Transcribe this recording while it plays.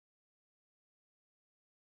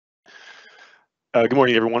Good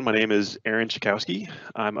morning, everyone. My name is Aaron Czechowski.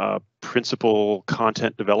 I'm a principal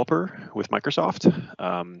content developer with Microsoft.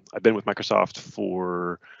 I've been with Microsoft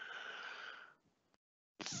for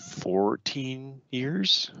 14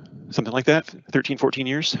 years, something like that, 13, 14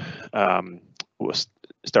 years.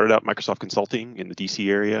 Started out Microsoft Consulting in the DC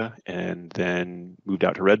area and then moved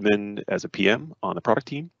out to Redmond as a PM on the product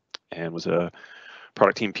team and was a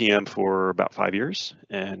product team PM for about 5 years.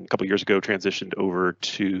 And a couple of years ago, transitioned over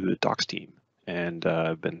to the Docs team. And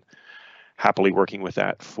I've been happily working with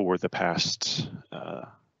that for the past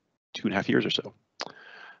 2.5 years or so.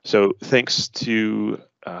 So thanks to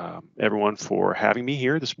everyone for having me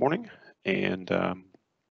here this morning. And I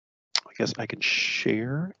guess I can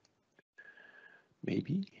share,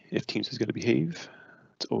 maybe, if Teams is going to behave.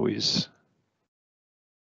 It's always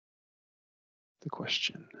the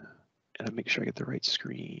question. And I'll make sure I get the right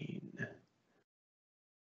screen.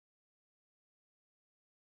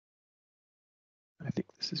 I think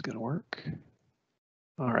this is going to work.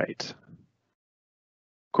 All right. Of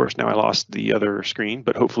course, now I lost the other screen,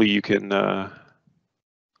 but hopefully you can, let's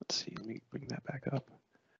see, let me bring that back up.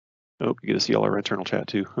 Oh, you get to see all our internal chat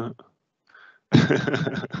too. Huh?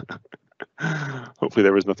 Hopefully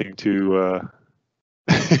there was nothing too,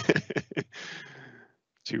 too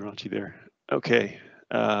raunchy there. Okay.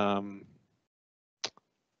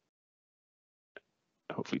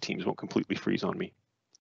 Hopefully Teams won't completely freeze on me.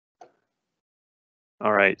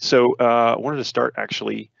 All right, so I wanted to start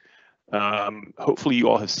actually. Hopefully you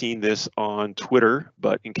all have seen this on Twitter,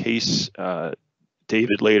 but in case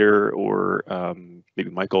David later or maybe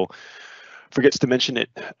Michael forgets to mention it,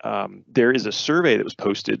 there is a survey that was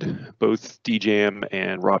posted. Both DJM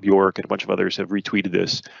and Rob York and a bunch of others have retweeted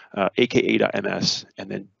this, aka.ms and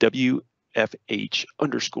then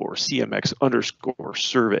WFH_CMX_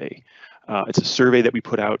 survey. It's a survey that we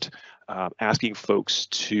put out asking folks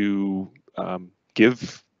to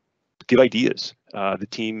give ideas. The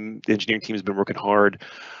engineering team has been working hard.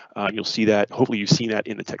 You'll see that, hopefully you've seen that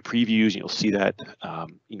in the tech previews, and you'll see that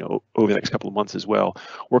over the next couple of months as well.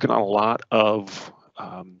 Working on a lot of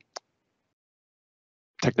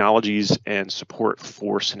technologies and support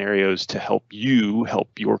for scenarios to help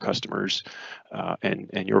your customers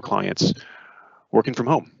and your clients working from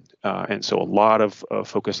home. And so a lot of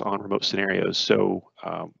focus on remote scenarios. So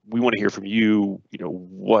we want to hear from you,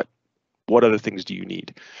 what other things do you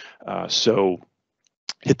need? So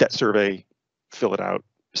hit that survey, fill it out,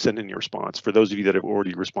 send in your response. For those of you that have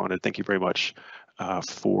already responded, thank you very much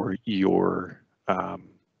for your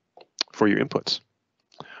inputs.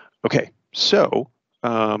 Okay, so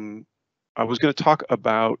I was going to talk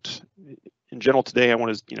about, in general today, I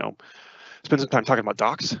want to spend some time talking about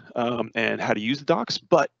docs and how to use the docs,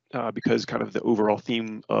 but because kind of the overall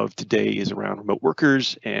theme of today is around remote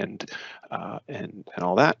workers and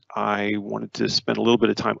all that, I wanted to spend a little bit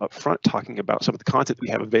of time up front talking about some of the content we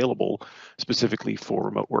have available specifically for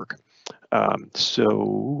remote work.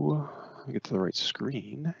 So let me get to the right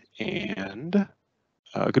screen, and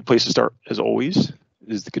a good place to start, as always,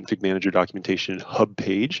 is the Config Manager Documentation Hub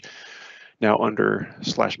page. Now under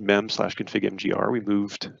 /mem/config-mgr, we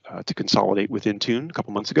moved to consolidate with Intune a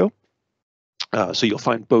couple months ago. So you'll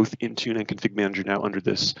find both Intune and Config Manager now under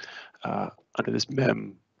this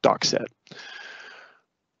mem doc set.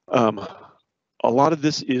 A lot of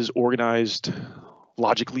this is organized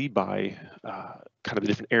logically by kind of the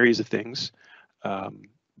different areas of things,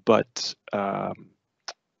 but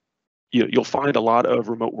you'll find a lot of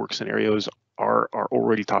remote work scenarios are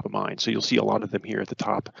already top of mind. So you'll see a lot of them here at the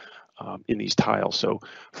top in these tiles. So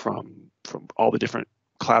from all the different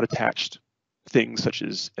cloud attached things such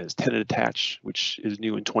as tenant attach, which is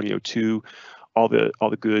new in 2002, all the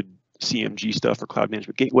good CMG stuff for Cloud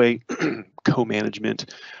Management Gateway,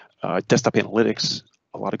 co-management, desktop analytics,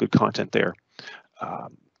 a lot of good content there.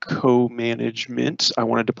 Co-management, I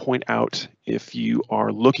wanted to point out, if you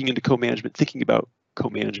are looking into co-management, thinking about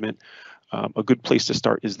co-management, a good place to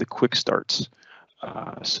start is the quick starts.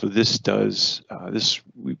 So this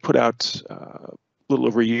we put out a little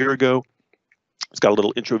over a year ago. It's got a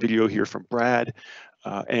little intro video here from Brad,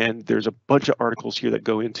 and there's a bunch of articles here that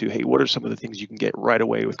go into, hey, what are some of the things you can get right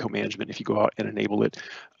away with co-management if you go out and enable it,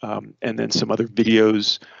 and then some other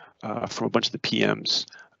videos from a bunch of the PMs.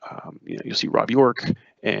 You'll see Rob York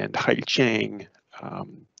and Heidi Chang,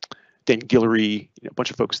 Dan Guillory, a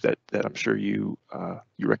bunch of folks that I'm sure you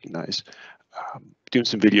recognize, doing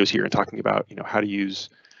some videos here and talking about how to use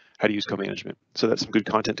co-management. So that's some good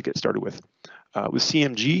content to get started with. With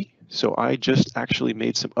CMG, so I just actually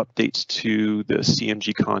made some updates to the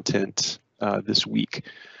CMG content this week.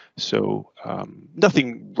 So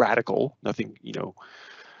nothing radical, nothing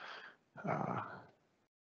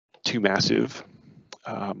too massive,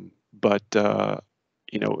 but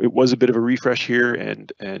you know, it was a bit of a refresh here,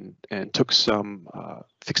 and took some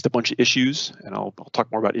fixed a bunch of issues, and I'll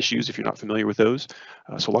talk more about issues if you're not familiar with those.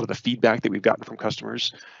 So a lot of the feedback that we've gotten from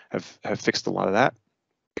customers have fixed a lot of that.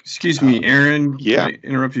 Excuse me, Aaron. Yeah. Can I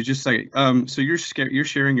interrupt you just a second? So you're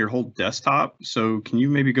sharing your whole desktop. So can you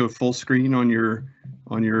maybe go full screen on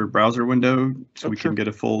your browser window so we can get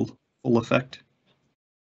a full effect?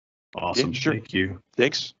 Awesome. Yeah, sure. Thank you.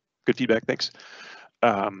 Thanks. Good feedback. Thanks.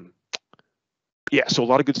 Yeah, so a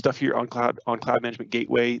lot of good stuff here on Cloud Management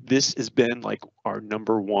Gateway. This has been like our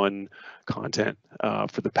 #1 content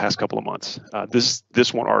for the past couple of months.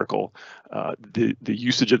 This one article, the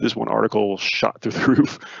usage of this one article shot through the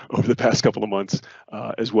roof over the past couple of months,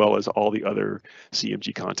 as well as all the other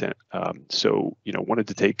CMG content. So you know, wanted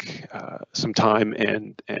to take some time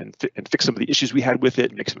and fix some of the issues we had with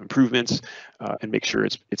it, make some improvements, and make sure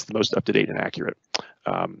it's the most up to date and accurate.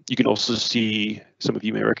 You can also see, some of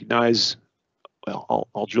you may recognize. Well,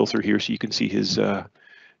 I'll drill through here so you can see his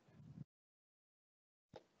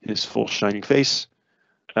full shining face.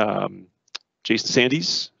 Jason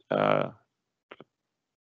Sandys, a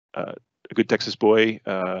good Texas boy,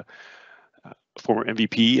 former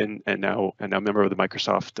MVP and now member of the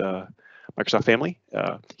Microsoft family.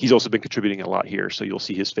 He's also been contributing a lot here, so you'll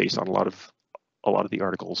see his face on a lot of the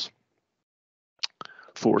articles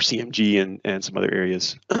for CMG and some other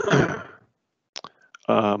areas.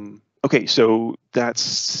 Okay, so that's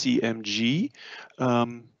CMG.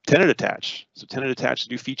 Tenant attach. So tenant attach,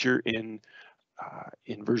 new feature in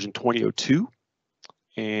version 2002,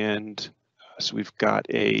 and so we've got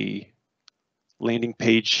a landing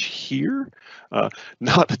page here.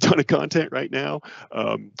 Not a ton of content right now,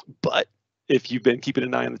 but if you've been keeping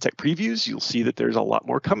an eye on the tech previews, you'll see that there's a lot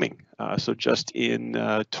more coming. So just in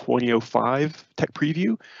 2005 tech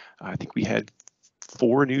preview, I think we had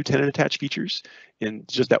 4 new tenant attach features in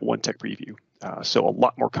just that one tech preview. So a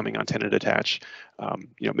lot more coming on tenant attach.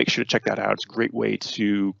 You know, make sure to check that out. It's a great way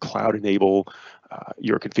to cloud enable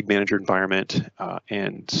your config manager environment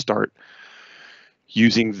and start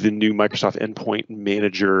using the new Microsoft Endpoint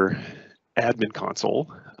Manager admin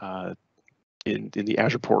console in the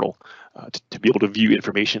Azure portal to be able to view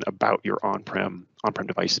information about your on-prem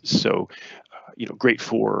devices. So you know, great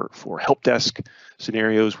for help desk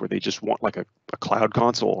scenarios where they just want like a cloud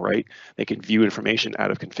console, right? They can view information out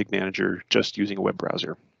of Config Manager just using a web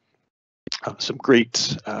browser. Some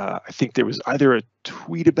great, I think there was either a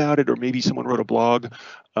tweet about it or maybe someone wrote a blog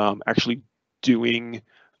actually doing,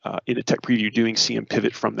 in a tech preview, doing CM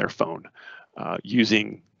Pivot from their phone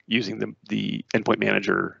using the Endpoint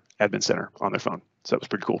Manager Admin Center on their phone. So that was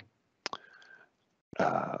pretty cool.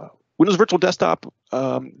 Windows Virtual Desktop,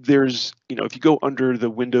 there's, you know, if you go under the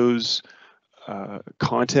Windows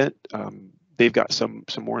content, they've got some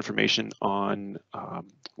more information on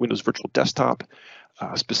Windows Virtual Desktop.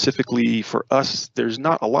 Specifically for us, there's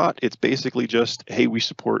not a lot. It's basically just, hey, we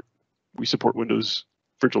support Windows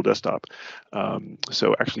Virtual Desktop.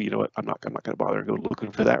 So actually, you know what? I'm not going to bother and go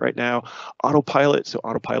looking for that right now. Autopilot. So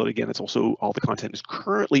Autopilot, again, it's also, all the content is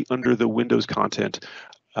currently under the Windows content.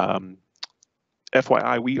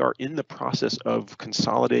 FYI, we are in the process of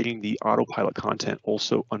consolidating the Autopilot content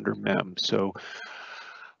also under MEM. So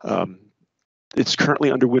it's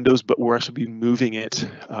currently under Windows, but we're actually be moving it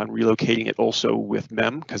and relocating it also with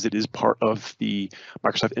MEM because it is part of the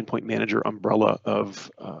Microsoft Endpoint Manager umbrella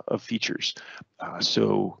of features.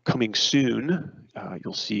 So coming soon,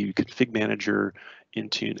 you'll see Config Manager,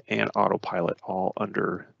 Intune, and Autopilot all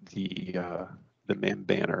under the MEM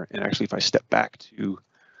banner. And actually, if I step back to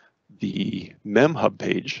the MEM Hub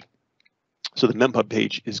page, so the MEM Hub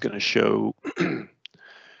page is going to show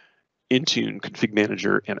Intune, Config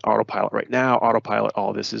Manager, and Autopilot. Right now, Autopilot,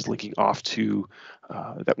 all this is linking off to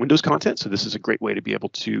that Windows content. So this is a great way to be able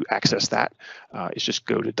to access that. It's just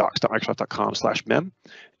go to docs.microsoft.com/mem,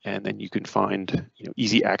 and then you can find, you know,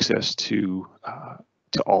 easy access to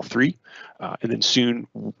all three. And then soon,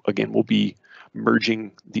 again, we'll be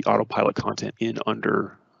merging the Autopilot content in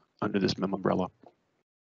under this MEM umbrella.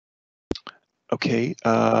 Okay,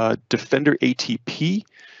 Defender ATP.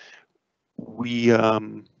 We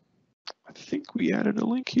I think we added a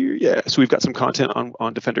link here. Yeah, so we've got some content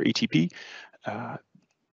on Defender ATP.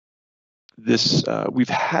 We've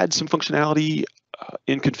had some functionality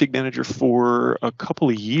in Config Manager for a couple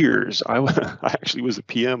of years. I actually was a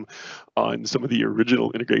PM on some of the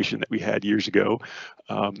original integration that we had years ago,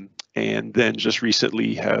 and then just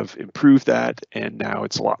recently have improved that, and now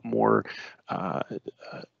it's a lot more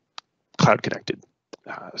cloud connected.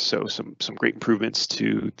 So some great improvements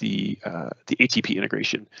to the ATP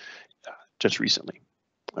integration just recently.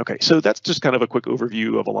 Okay, so that's just kind of a quick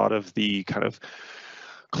overview of a lot of the kind of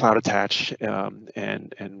cloud attach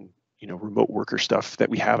and you know, remote worker stuff that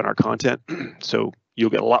we have in our content. So you'll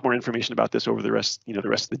get a lot more information about this over the rest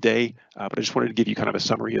of the day. But I just wanted to give you kind of a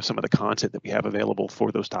summary of some of the content that we have available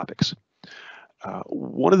for those topics.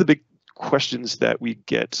 One of the big questions that we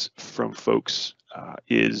get from folks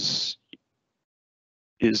is,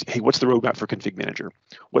 hey, what's the roadmap for Config Manager?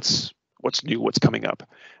 What's new? What's coming up?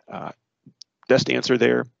 Best answer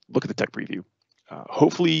there, look at the tech preview.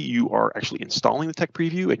 Hopefully you are actually installing the tech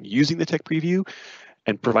preview and using the tech preview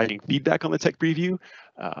and providing feedback on the tech preview,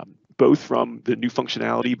 both from the new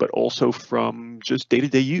functionality, but also from just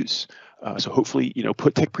day-to-day use. So hopefully, you know,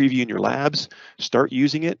 put tech preview in your labs, start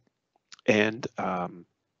using it, and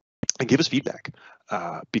give us feedback.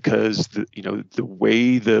 Because the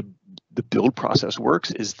way the build process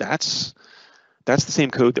works is that's the same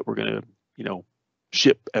code that we're going to, you know,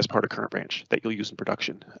 ship as part of current branch that you'll use in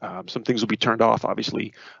production. Some things will be turned off,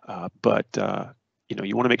 obviously, but you know,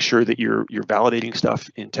 you want to make sure that you're validating stuff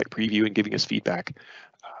in tech preview and giving us feedback,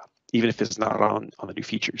 even if it's not on the new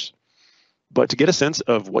features. But to get a sense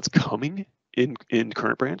of what's coming in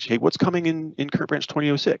current branch, hey, what's coming in current branch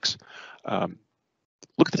 2006? Look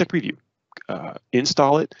at the tech preview,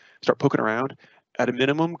 install it, start poking around. At a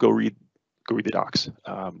minimum, go read the docs.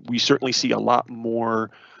 We certainly see a lot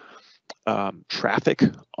more traffic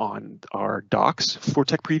on our docs for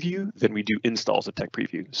tech preview than we do installs of tech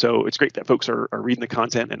preview. So it's great that folks are reading the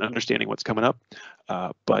content and understanding what's coming up,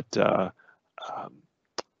 but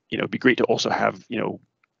you know, it'd be great to also have, you know,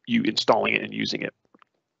 you installing it and using it.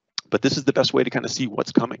 But this is the best way to kind of see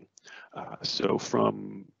what's coming. So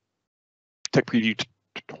from tech preview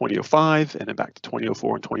 2005 and then back to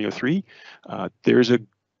 2004 and 2003, there's a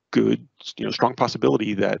good, you know, strong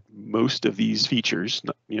possibility that most of these features,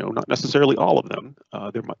 you know, not necessarily all of them,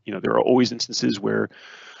 there are always instances where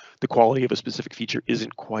the quality of a specific feature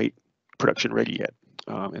isn't quite production ready yet,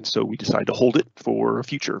 and so we decide to hold it for a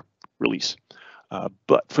future release.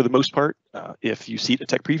 But for the most part, if you see it in a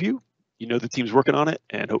tech preview, you know the team's working on it,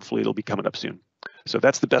 and hopefully it'll be coming up soon. So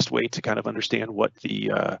that's the best way to kind of understand what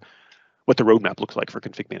the roadmap looks like for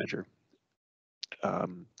Config Manager.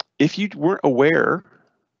 If you weren't aware,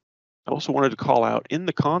 I also wanted to call out in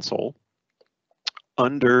the console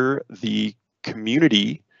under the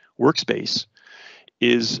community workspace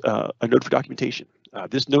is a node for documentation.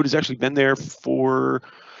 This node has actually been there for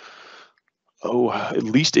at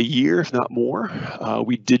least a year, if not more.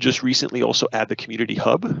 We did just recently also add the community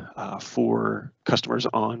hub for customers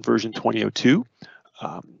on version 2002.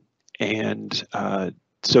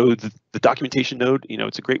 So the documentation node, you know,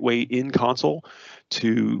 it's a great way in console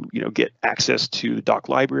to, you know, get access to the doc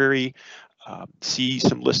library, see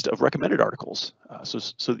some list of recommended articles.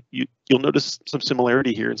 So you'll notice some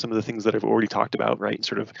similarity here in some of the things that I've already talked about, right? And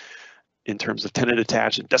sort of in terms of tenant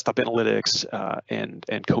attach and desktop analytics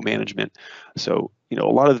and co-management. So, you know,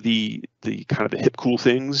 a lot of the kind of the hip cool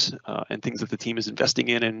things and things that the team is investing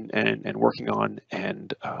in and working on,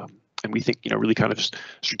 and we think, you know, really kind of just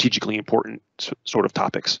strategically important sort of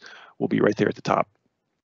topics will be right there at the top.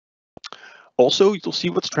 Also, you'll see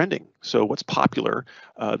what's trending. So what's popular,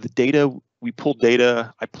 the data, I pulled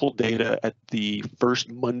data at the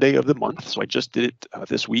first Monday of the month. So I just did it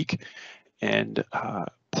this week and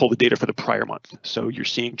pull the data for the prior month. So you're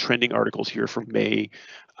seeing trending articles here from May.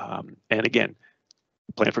 And again,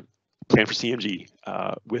 plan for CMG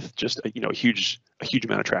with just a huge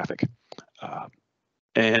amount of traffic.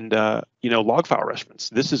 You know, log file reference.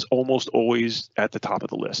 This is almost always at the top of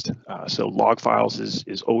the list. So log files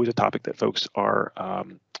is always a topic that folks are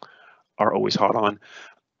always hot on.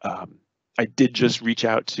 I did just reach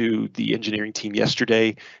out to the engineering team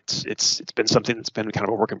yesterday. It's been something that's been kind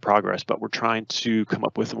of a work in progress, but we're trying to come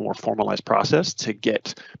up with a more formalized process to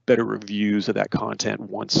get better reviews of that content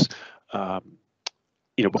once,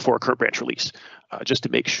 you know, before a current branch release, just to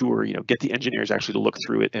make sure, you know, get the engineers actually to look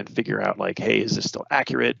through it and figure out like, hey, is this still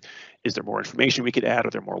accurate? Is there more information we could add? Are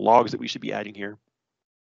there more logs that we should be adding here?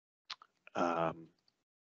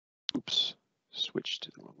 Oops, switched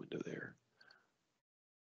to the wrong window there.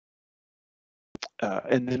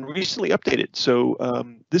 And then recently updated. So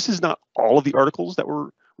this is not all of the articles that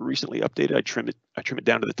were recently updated. I trim it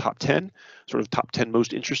down to the top 10, sort of top 10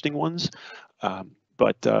 most interesting ones.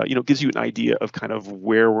 But you know, gives you an idea of kind of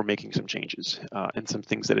where we're making some changes and some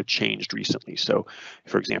things that have changed recently. So,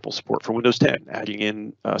 for example, support for Windows 10, adding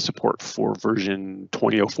in support for version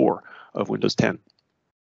 2004 of Windows 10.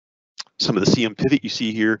 Some of the CM pivot you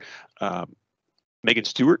see here. Megan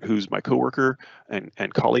Stewart, who's my coworker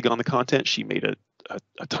and colleague on the content, she made a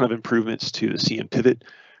ton of improvements to the CM pivot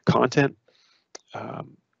content,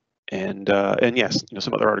 and yes, you know,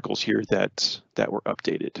 some other articles here that were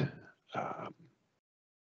updated.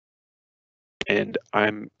 And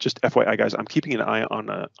I'm just FYI, guys, I'm keeping an eye on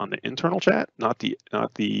the internal chat, not the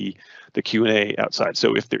Q&A outside.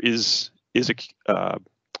 So if there is a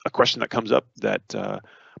question that comes up that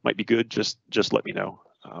might be good, just let me know.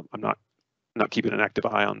 I'm not keeping an active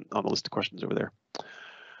eye on the list of questions over there.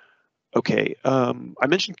 Okay, I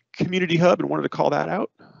mentioned Community Hub and wanted to call that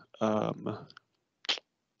out.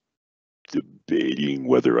 Debating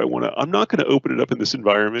whether I want to. I'm not going to open it up in this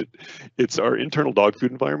environment. It's our internal dog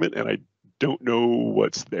food environment, and I don't know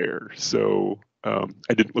what's there, so I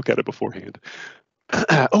didn't look at it beforehand.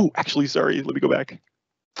 Oh, actually, sorry. Let me go back.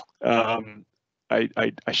 I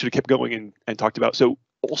should have kept going and talked about. So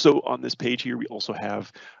also on this page here, we also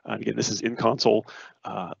have, and again, this is in console,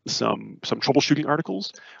 some troubleshooting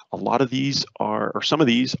articles. A lot of these are, or some of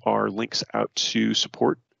these are links out to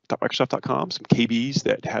support.microsoft.com, some KBs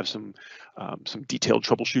that have some detailed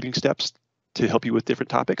troubleshooting steps to help you with different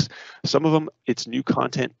topics. Some of them, it's new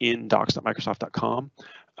content in docs.microsoft.com.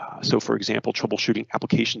 So for example, troubleshooting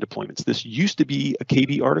application deployments. This used to be a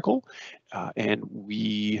KB article, and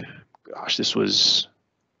gosh, that was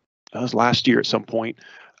last year at some point.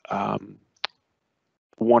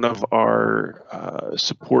 One of our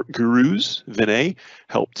support gurus, Vinay,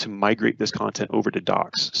 helped to migrate this content over to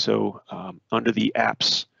Docs. So under the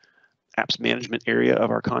apps management area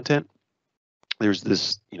of our content, there's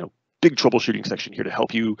this big troubleshooting section here to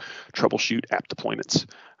help you troubleshoot app deployments.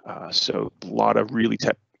 So a lot of really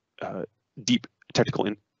deep technical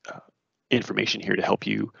information here to help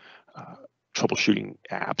you troubleshooting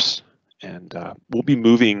apps. And we'll be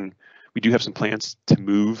moving. We do have some plans to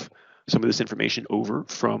move some of this information over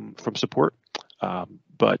from support,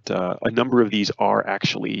 but a number of these are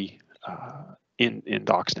actually in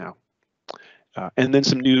Docs now. And then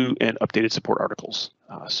some new and updated support articles.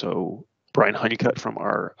 So Brian Honeycutt from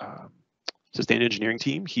our sustained engineering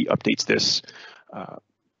team, he updates this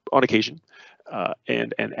on occasion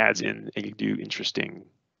and adds in and do interesting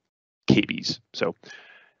KBs. So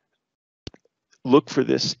look for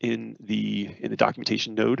this in the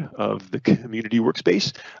documentation node of the community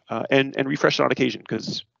workspace and refresh it on occasion,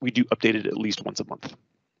 because we do update it at least once a month.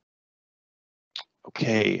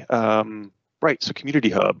 Okay, right, so Community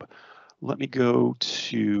Hub. Let me go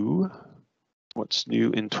to what's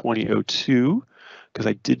new in 2002, because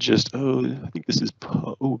I did just, I think this is,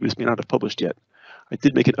 this may not have published yet. I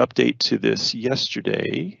did make an update to this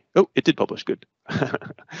yesterday. Oh, it did publish, good.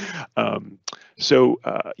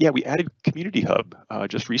 Yeah, we added Community Hub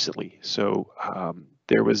just recently. So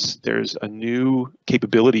there's a new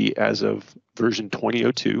capability as of version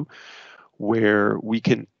 2002 where we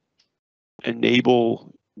can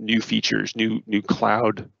enable new features, new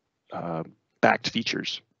cloud backed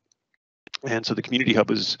features. And so the Community Hub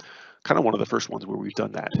is kind of one of the first ones where we've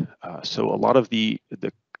done that. So a lot of the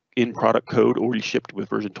in-product code already shipped with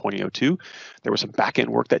version 2002. There was some back-end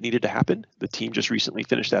work that needed to happen. The team just recently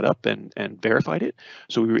finished that up and verified it.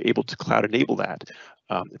 So we were able to cloud enable that.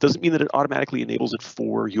 It doesn't mean that it automatically enables it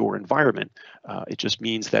for your environment. It just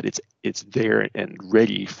means that it's there and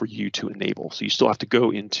ready for you to enable. So you still have to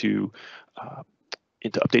go into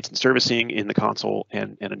updates and servicing in the console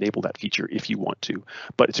and enable that feature if you want to.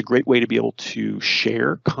 But it's a great way to be able to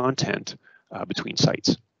share content between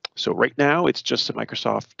sites. So right now it's just some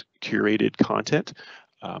Microsoft curated content,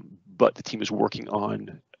 but the team is working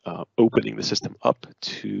on opening the system up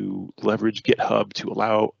to leverage GitHub to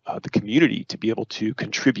allow the community to be able to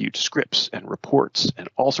contribute scripts and reports and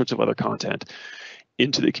all sorts of other content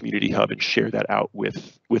into the Community Hub and share that out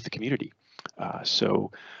with the community.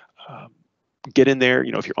 So get in there,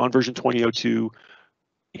 if you're on version 2002,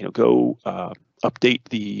 go update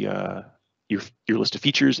the your list of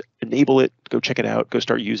features, enable it, go check it out, go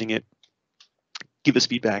start using it, give us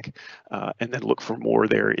feedback, and then look for more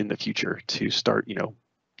there in the future to start,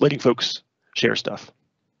 letting folks share stuff.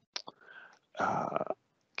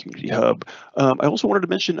 Community Hub. I also wanted to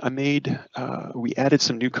mention we added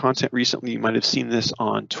some new content recently. You might have seen this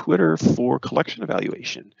on Twitter for collection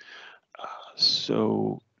evaluation.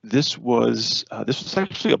 So this was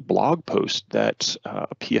actually a blog post that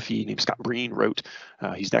a PFE named Scott Breen wrote.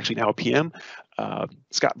 He's actually now a PM.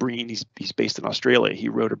 Scott Breen, he's based in Australia. He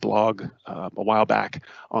wrote a blog a while back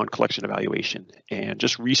on collection evaluation, and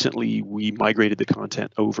just recently we migrated the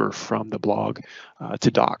content over from the blog to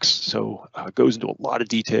Docs. So it goes into a lot of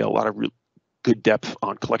detail, a lot of real good depth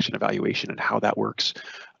on collection evaluation and how that works.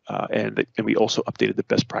 And we also updated the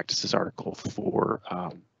best practices article for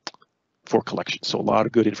collections. So a lot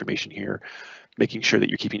of good information here, making sure that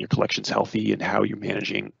you're keeping your collections healthy and how you're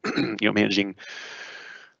managing, managing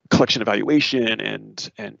collection evaluation and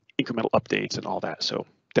incremental updates and all that. So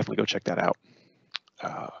definitely go check that out.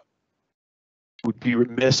 would be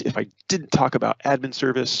remiss if I didn't talk about admin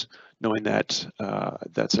service, knowing that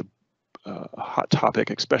that's a hot topic,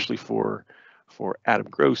 especially for Adam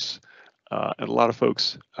Gross and a lot of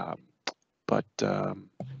folks. But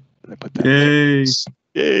I put that Yay!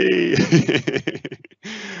 Yay!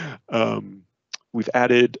 We've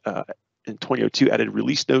added in 2002 added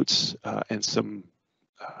release notes and some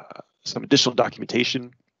additional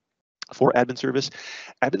documentation for admin service.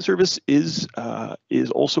 Admin service is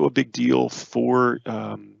also a big deal for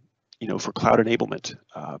for cloud enablement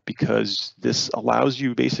because this allows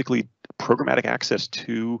you basically programmatic access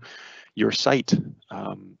to your site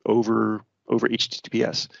over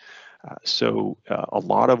HTTPS. So a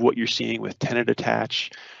lot of what you're seeing with tenant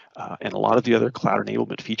attach and a lot of the other cloud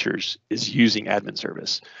enablement features is using admin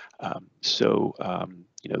service.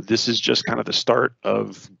 This is just kind of the start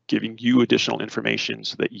of giving you additional information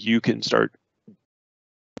so that you can start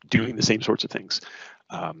doing the same sorts of things.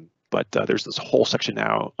 But there's this whole section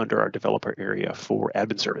now under our developer area for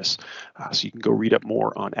admin service. So you can go read up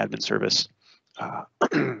more on admin service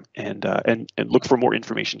and look for more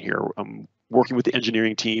information here. I'm working with the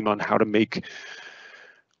engineering team on how to make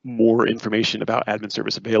more information about admin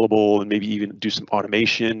service available and maybe even do some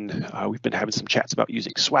automation. We've been having some chats about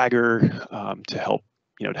using Swagger to help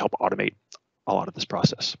automate a lot of this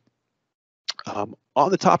process. On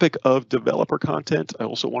the topic of developer content, I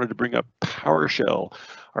also wanted to bring up PowerShell.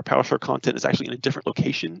 Our PowerShell content is actually in a different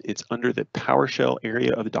location. It's under the PowerShell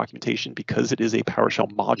area of the documentation because it is a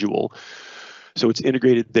PowerShell module. So it's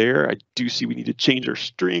integrated there. I do see we need to change our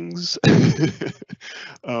strings.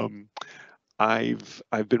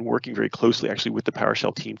 I've been working very closely actually with the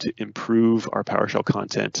PowerShell team to improve our PowerShell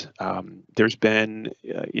content. There's been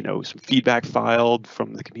some feedback filed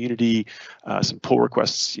from the community, some pull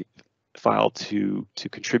requests filed to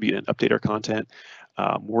contribute and update our content.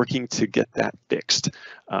 Working to get that fixed.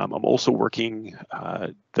 I'm also working,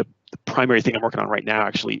 the primary thing I'm working on right now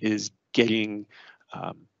actually is getting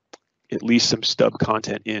at least some stub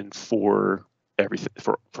content in for everything,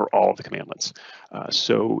 for all of the commandlets.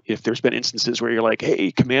 So if there's been instances where you're like,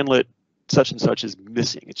 hey, commandlet such and such is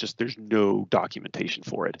missing, it's just there's no documentation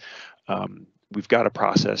for it. We've got a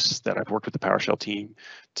process that I've worked with the PowerShell team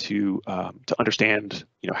to understand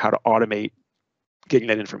how to automate getting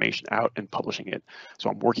that information out and publishing it. So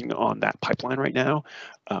I'm working on that pipeline right now.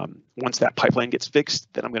 Once that pipeline gets fixed,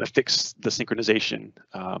 then I'm going to fix the synchronization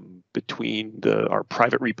between our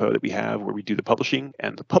private repo that we have where we do the publishing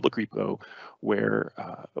and the public repo where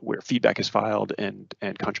feedback is filed and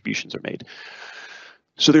contributions are made.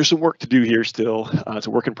 So there's some work to do here still. It's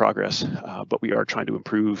a work in progress, but we are trying to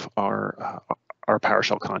improve our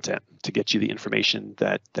PowerShell content to get you the information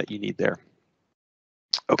that you need there.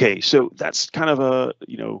 Okay, so that's kind of a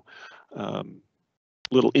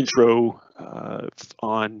little intro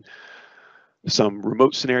on some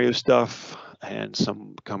remote scenario stuff and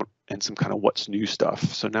some kind of what's new stuff.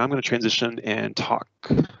 So now I'm going to transition and talk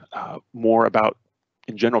more about,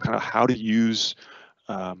 in general, kind of how to use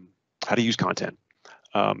content.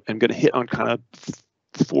 I'm going to hit on kind of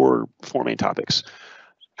four main topics: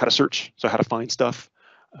 how to search, so how to find stuff,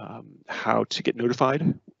 how to get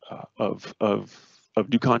notified of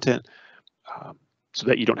new content, so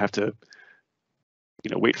that you don't have to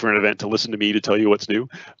wait for an event to listen to me to tell you what's new,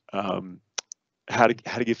 how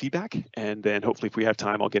to give feedback, and then hopefully if we have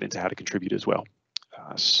time I'll get into how to contribute as well.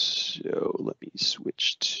 So let me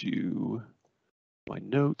switch to my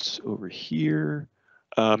notes over here.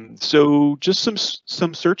 So just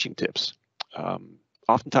some searching tips.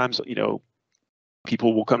 Oftentimes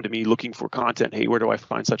people will come to me looking for content. Hey, where do I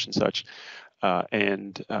find such and such?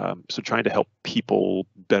 So trying to help people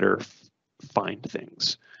better find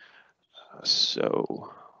things.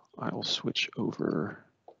 So I'll switch over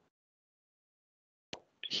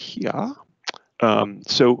here.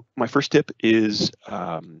 So my first tip is,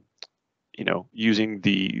 using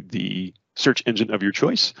the search engine of your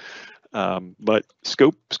choice, but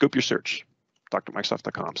scope your search,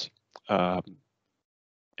 drmicrosoft.coms.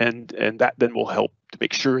 And that then will help to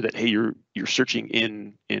make sure that, hey, you're searching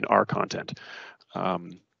in our content.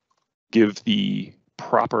 Give the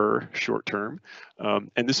proper short term,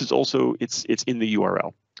 and this is also it's in the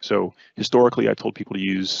URL. So historically, I told people to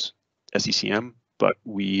use SECM, but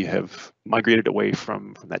we have migrated away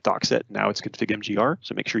from that doc set. Now it's config.mgr.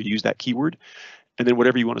 So make sure you use that keyword, and then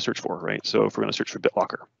whatever you want to search for, right? So if we're going to search for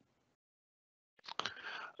BitLocker.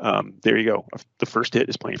 There you go. The first hit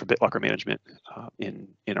is playing for BitLocker management in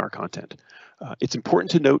our content. It's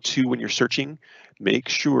important to note too when you're searching, make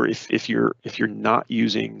sure if you're not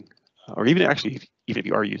using, or even if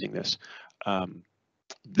you are using this,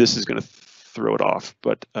 this is going to throw it off.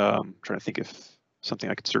 But I'm trying to think if something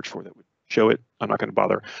I could search for that would show it. I'm not going to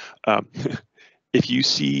bother. If you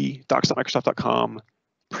see docs.microsoft.com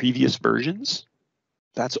previous versions,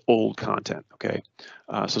 that's old content, okay?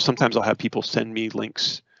 So sometimes I'll have people send me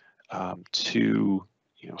links to,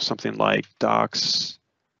 something like docs,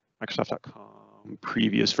 Microsoft.com,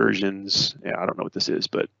 previous versions. Yeah, I don't know what this is,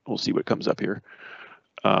 but we'll see what comes up here.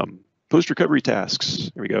 Post-recovery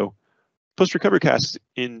tasks, there we go. Post-recovery tasks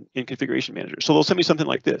in Configuration Manager. So they'll send me something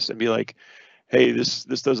like this and be like, hey, this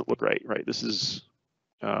doesn't look right? This is,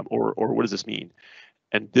 or what does this mean?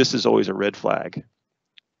 And this is always a red flag,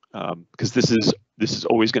 because this is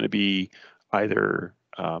always going to be either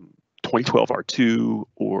 2012 R2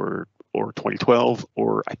 or 2012,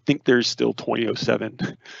 or I think there's still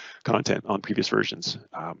 2007 content on previous versions,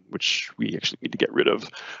 which we actually need to get rid of.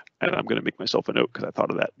 And I'm going to make myself a note because I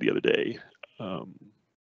thought of that the other day.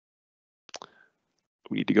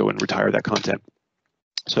 We need to go and retire that content.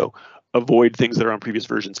 So avoid things that are on previous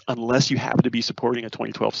versions unless you happen to be supporting a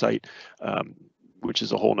 2012 site, which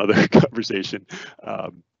is a whole nother conversation.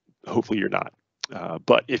 Hopefully you're not.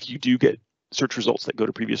 But if you do get search results that go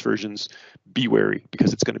to previous versions, be wary,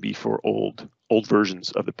 because it's going to be for old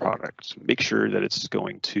versions of the product. So make sure that it's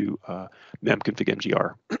going to memconfig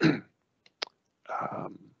mgr.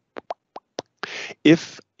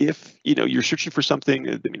 If you're searching for something,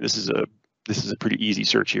 I mean, this is a pretty easy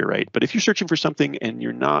search here, right? But if you're searching for something and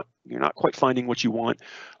you're not quite finding what you want,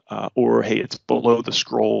 or hey, it's below the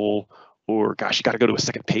scroll, or gosh, you got to go to a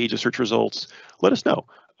second page of search results, let us know.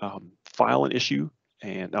 File an issue,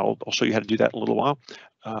 and I'll show you how to do that in a little while.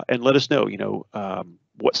 And let us know,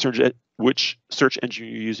 which search engine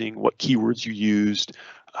you're using, what keywords you used,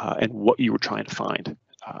 and what you were trying to find.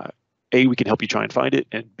 A, we can help you try and find it,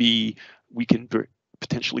 and B, we can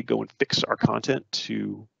potentially go and fix our content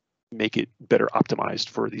to make it better optimized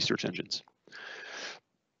for these search engines.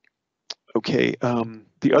 Okay,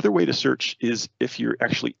 the other way to search is if you're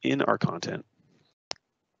actually in our content.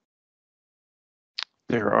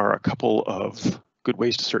 There are a couple of good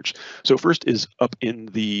ways to search. So first is up in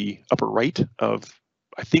the upper right of,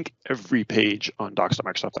 I think, every page on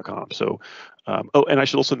docs.microsoft.com. So, oh, and I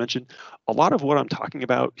should also mention, a lot of what I'm talking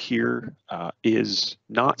about here is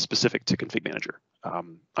not specific to Config Manager.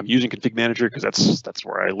 I'm using Config Manager because that's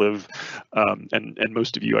where I live, and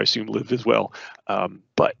most of you, I assume, live as well.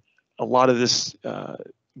 But a lot of this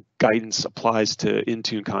guidance applies to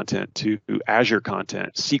Intune content, to Azure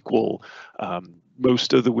content, SQL,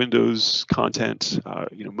 most of the Windows content,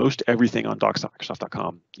 most everything on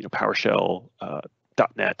docs.microsoft.com, PowerShell,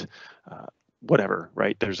 .NET, whatever,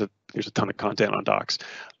 right? There's a ton of content on Docs,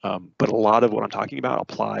 but a lot of what I'm talking about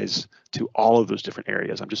applies to all of those different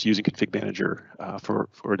areas. I'm just using Config Manager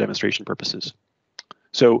for demonstration purposes.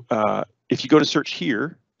 So if you go to search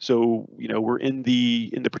here, so we're in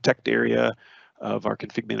the protect area of our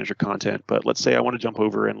Config Manager content, but let's say I want to jump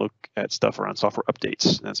over and look at stuff around software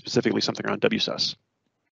updates, and specifically something around WSUS.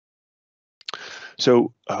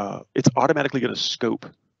 So it's automatically going to scope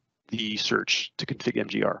the search to Config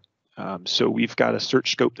MGR. So we've got a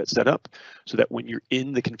search scope that's set up so that when you're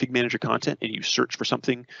in the Config Manager content and you search for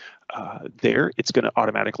something there, it's going to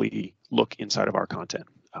automatically look inside of our content.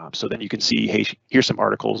 So then you can see, hey, here's some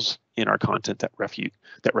articles in our content that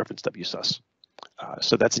reference WSUS.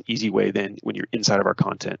 So that's an easy way then when you're inside of our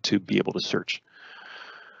content to be able to search.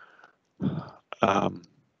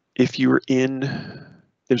 If you're in,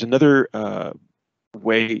 there's another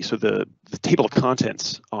way. So the table of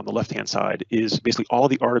contents on the left-hand side is basically all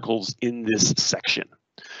the articles in this section.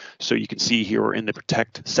 So you can see here we're in the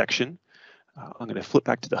protect section. I'm going to flip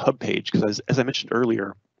back to the hub page because as I mentioned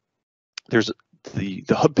earlier, there's the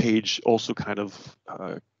hub page also kind of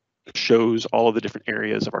shows all of the different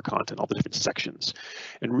areas of our content, all the different sections.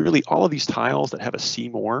 And really all of these tiles that have a see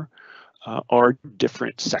more are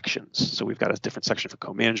different sections. So we've got a different section for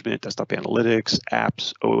co-management, desktop analytics,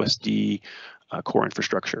 apps, OSD, core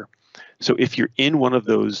infrastructure. So if you're in one of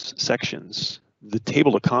those sections, the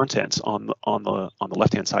table of contents on the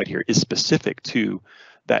left-hand side here is specific to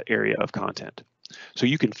that area of content. So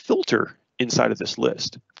you can filter inside of this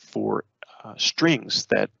list for strings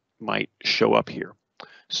that might show up here.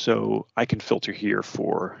 So I can filter here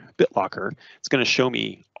for BitLocker. It's going to show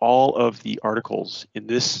me all of the articles in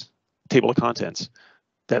this table of contents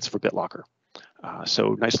that's for BitLocker.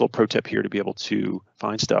 So nice little pro tip here to be able to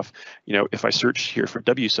find stuff. If I search here for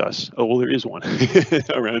WSUS, oh well, there is one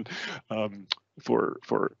around for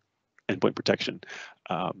endpoint protection.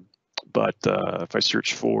 But if I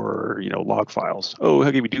search for log files, oh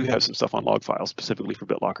okay, we do have some stuff on log files specifically for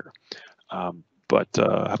BitLocker. But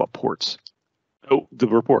how about ports? Oh, the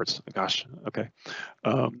reports. Gosh, okay.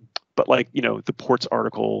 But like the ports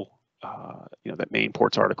article that main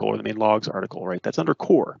ports article or the main logs article, right? That's under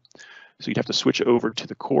core. So you'd have to switch over to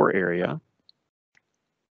the core area.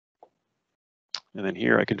 And then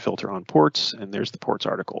here I can filter on ports, and there's the ports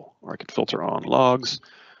article. Or I can filter on logs,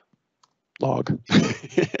 log,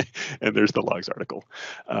 and there's the logs article.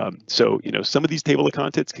 So, some of these table of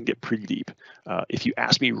contents can get pretty deep. If you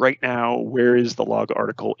ask me right now, where is the log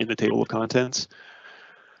article in the table of contents?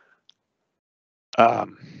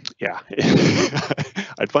 Yeah,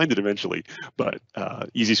 I'd find it eventually, but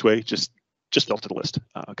easiest way, just filter the list,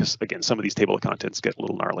 because again, some of these table of contents get a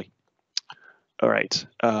little gnarly. All right.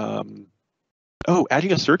 Oh,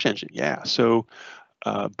 adding a search engine. Yeah. So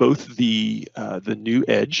both the new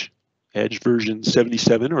Edge version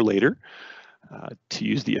 77 or later, to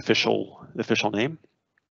use the official name,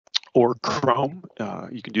 or Chrome,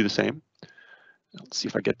 you can do the same. Let's see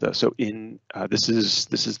if I get the. So in this is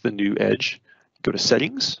the new Edge. Go to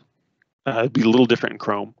settings. It'd be a little different in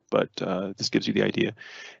Chrome, but this gives you the idea.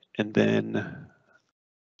 And then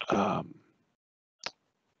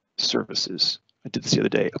services. I did this the other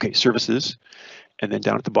day. Okay, services. And then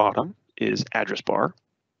down at the bottom is address bar.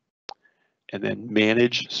 And then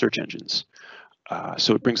manage search engines.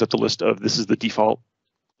 So it brings up the list of, this is the default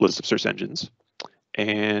list of search engines.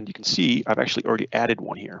 And you can see I've actually already added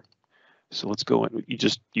one here. So let's go and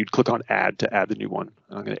you'd click on add to add the new one.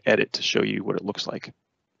 And I'm going to edit to show you what it looks like.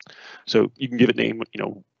 So you can give it name,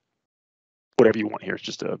 whatever you want here. It's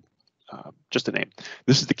just a name.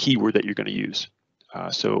 This is the keyword that you're going to use.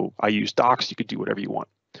 So I use docs. You could do whatever you want.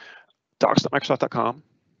 Docs.microsoft.com,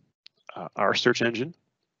 our search engine.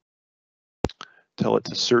 Tell it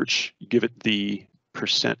to search. You give it the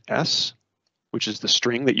 %s, which is the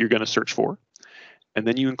string that you're going to search for, and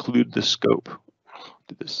then you include the scope.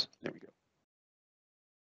 Did this? There we go.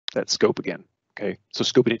 That scope again. Okay. So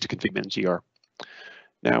scoping it to config-gr.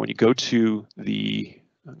 Now, when you go to the,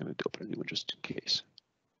 I'm going to open a new one just in case.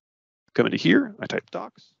 Come into here. I type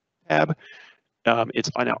docs tab.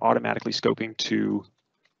 It's now automatically scoping to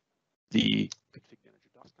the config manager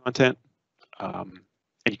docs content.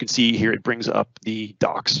 And you can see here it brings up the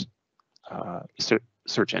docs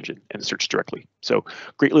search engine and search directly. So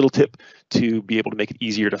great little tip to be able to make it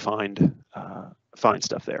easier to find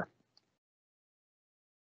stuff there.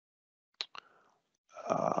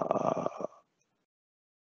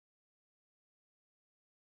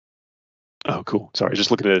 Oh, cool. Sorry,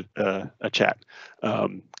 just looking at a chat.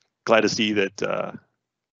 Glad to see that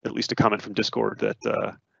at least a comment from Discord that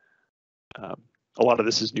a lot of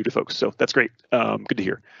this is new to folks. So that's great. Good to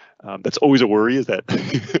hear. That's always a worry, is that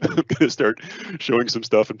I'm going to start showing some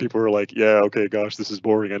stuff and people are like, yeah, okay, gosh, this is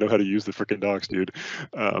boring. I know how to use the frickin' docs, dude.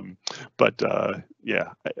 But yeah,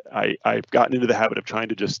 I've gotten into the habit of trying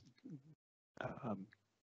to just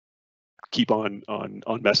keep on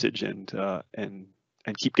message and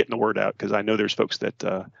keep getting the word out, because I know there's folks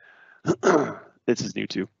that this is new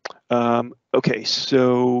to. Okay,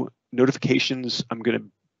 so notifications. I'm going to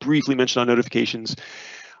briefly mention on notifications.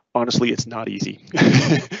 Honestly, it's not easy.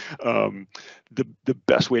 The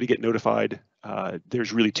best way to get notified,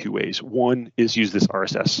 there's really two ways. One is use this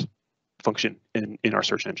RSS function in our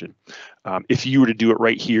search engine. If you were to do it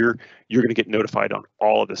right here, you're going to get notified on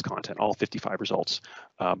all of this content, all 55 results.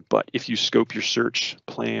 But if you scope your search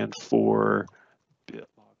plan for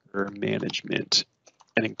BitLocker management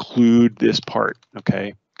and include this part,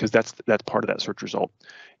 okay, because that's part of that search result.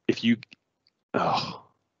 If you, oh,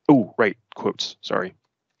 right, quotes, sorry.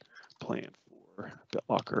 Plan for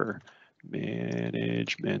BitLocker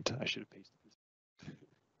management. I should have pasted this. Is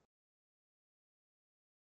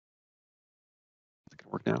it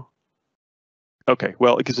gonna work now? Okay,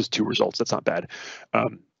 well, it gives us two results. That's not bad.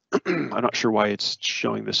 I'm not sure why it's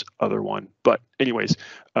showing this other one, but anyways,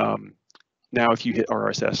 now if you hit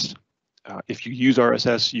RSS, if you use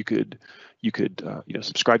RSS, you could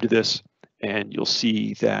subscribe to this, and you'll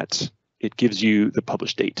see that it gives you the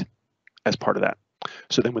published date as part of that.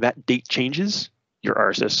 So then when that date changes, your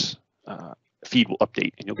RSS feed will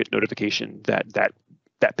update, and you'll get notification that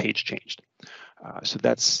that page changed. So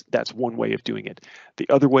that's one way of doing it. The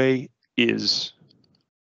other way is,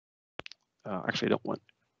 actually, I don't want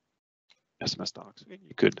SMS docs.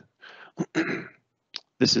 You could.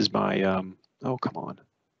 This is my, oh, come on.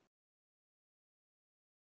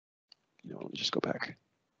 Let me just go back.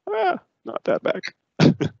 Not that back.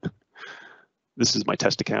 This is my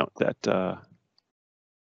test account that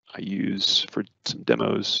I use for some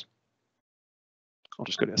demos. I'll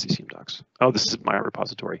just go to SCCM docs. Oh, this is my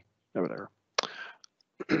repository over there.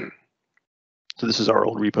 So this is our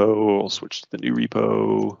old repo. I'll switch to the new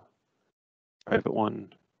repo, private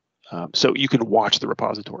one. So you can watch the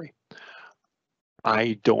repository.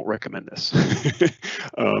 I don't recommend this.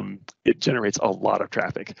 It generates a lot of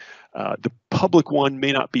traffic. The public one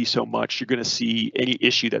may not be so much. You're going to see any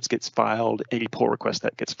issue that gets filed, any pull request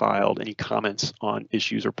that gets filed, any comments on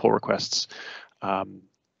issues or pull requests,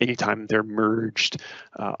 anytime they're merged,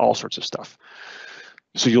 all sorts of stuff.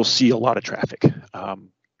 So you'll see a lot of traffic.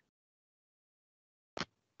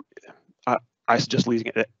 I suggest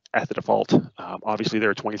leaving it at the default. Obviously,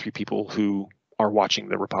 there are 23 people who are watching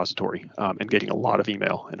the repository and getting a lot of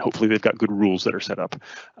email, and hopefully they've got good rules that are set up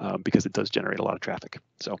because it does generate a lot of traffic.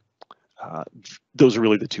 So those are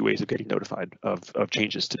really the two ways of getting notified of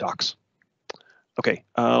changes to docs. Okay,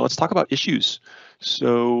 let's talk about issues.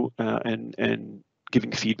 So and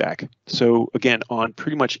giving feedback. So again, on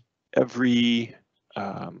pretty much every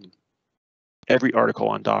article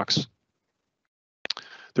on docs,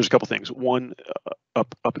 there's a couple things. One,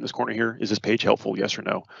 up in this corner here, is this page helpful? Yes or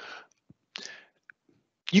no?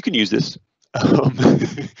 You can use this.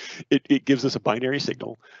 It gives us a binary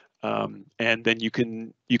signal, and then you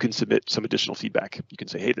can submit some additional feedback. You can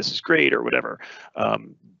say, hey, this is great, or whatever.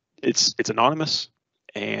 It's anonymous,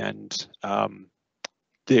 and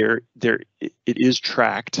it is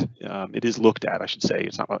tracked. It is looked at, I should say.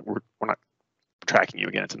 It's not we're not tracking you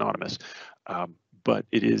again. It's anonymous, but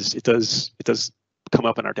it does come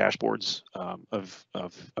up in our dashboards of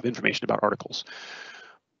information about articles.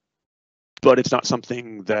 But it's not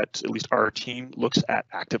something that at least our team looks at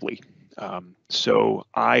actively. So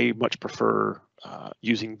I much prefer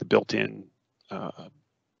using the built-in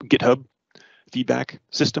GitHub feedback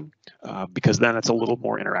system because then it's a little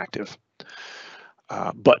more interactive.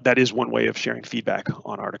 But that is one way of sharing feedback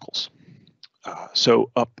on articles. So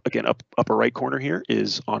upper right corner here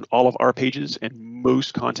is on all of our pages and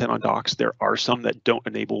most content on docs. There are some that don't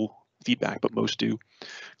enable feedback, but most do.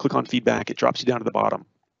 Click on feedback, it drops you down to the bottom.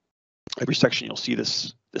 Every section you'll see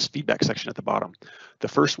this feedback section at the bottom. The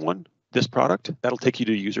first one, this product, that'll take you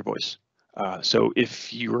to user voice. So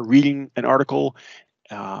if you are reading an article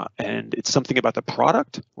and it's something about the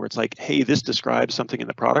product where it's like, hey, this describes something in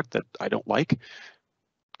the product that I don't like,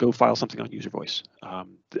 go file something on user voice. I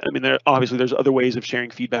mean, obviously there's other ways of sharing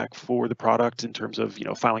feedback for the product in terms of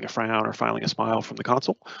filing a frown or filing a smile from the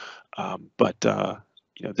console, but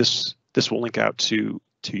this will link out to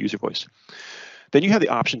user voice. Then you have the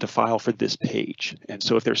option to file for this page, and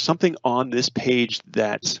so if there's something on this page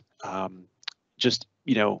that just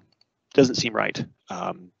doesn't seem right,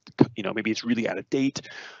 maybe it's really out of date,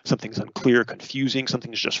 something's unclear, confusing,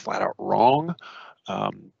 something's just flat out wrong.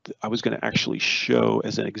 I was going to actually show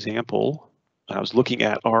as an example, and I was looking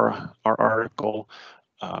at our article.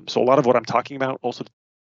 So a lot of what I'm talking about also.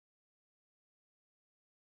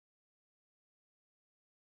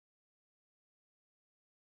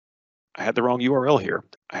 I had the wrong URL here.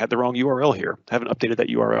 I haven't updated that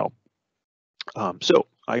URL. So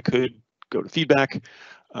I could go to feedback.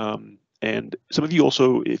 And some of you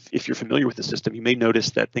also, if you're familiar with the system, you may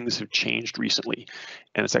notice that things have changed recently,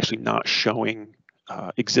 and it's actually not showing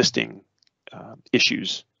existing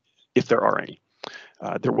issues, if there are any.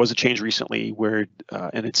 There was a change recently where,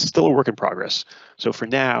 and it's still a work in progress. So for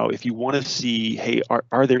now, if you want to see, hey,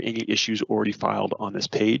 are there any issues already filed on this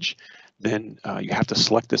page, then you have to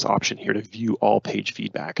select this option here to view all page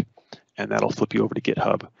feedback, and that'll flip you over to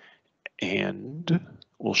GitHub, and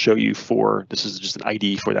we'll show you this is just an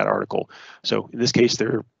ID for that article. So in this case,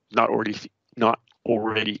 there not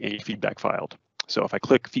already any feedback filed. So if I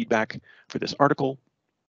click feedback for this article,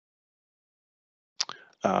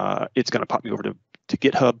 it's going to pop me over to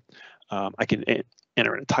GitHub. I can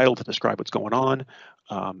enter in a title to describe what's going on,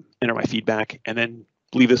 enter my feedback, and then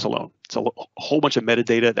leave this alone. It's a whole bunch of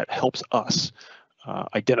metadata that helps us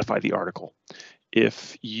identify the article.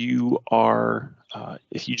 If you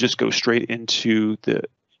just go straight into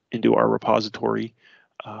our repository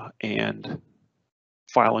and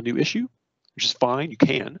file a new issue, which is fine, you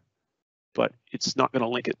can, but it's not going to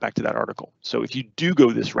link it back to that article. So if you do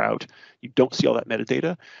go this route, you don't see all that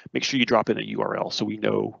metadata, make sure you drop in a URL so we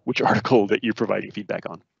know which article that you're providing feedback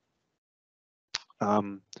on.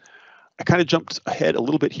 I kind of jumped ahead a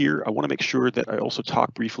little bit here. I want to make sure that I also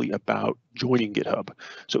talk briefly about joining GitHub.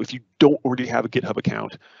 So if you don't already have a GitHub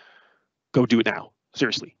account, go do it now.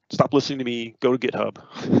 Seriously, stop listening to me, go to GitHub,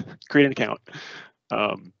 create an account.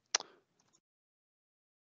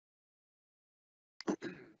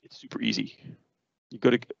 It's super easy. You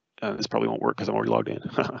go to, this probably won't work because I'm already logged in.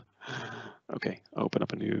 Okay, open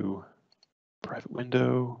up a new private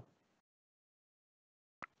window.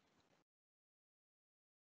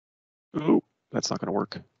 Oh, that's not going to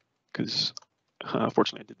work because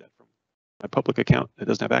unfortunately I did that from my public account that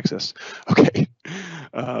doesn't have access. Okay,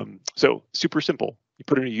 So super simple. You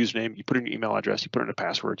put in a username, you put in your email address, you put in a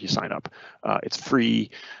password, you sign up. It's free.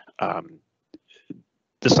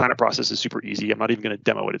 The sign up process is super easy. I'm not even going to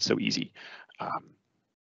demo it. It's so easy. A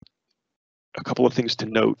couple of things to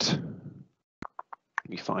note. Let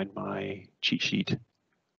me find my cheat sheet.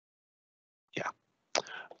 Yeah.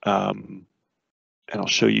 And I'll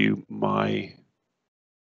show you my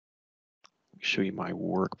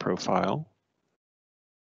work profile,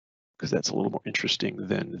 because that's a little more interesting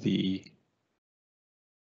than the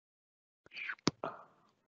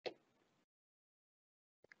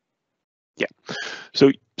So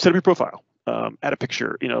set up your profile, add a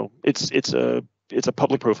picture. You know, it's a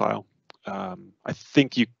public profile. I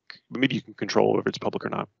think maybe you can control whether it's public or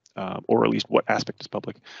not, or at least what aspect is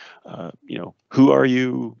public. You know, who are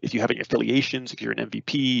you? If you have any affiliations, if you're an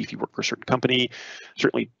MVP, if you work for a certain company,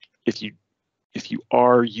 certainly if you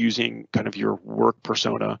are using kind of your work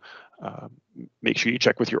persona, make sure you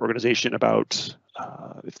check with your organization about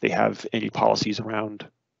if they have any policies around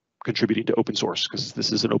contributing to open source, because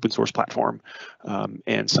this is an open source platform,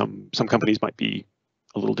 and some companies might be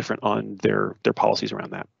a little different on their policies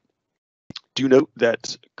around that. Do note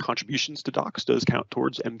that contributions to docs does count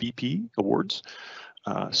towards MVP awards,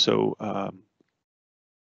 so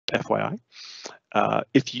FYI.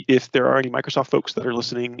 If there are any Microsoft folks that are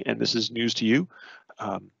listening and this is news to you,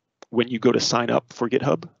 when you go to sign up for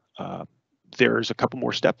GitHub, there's a couple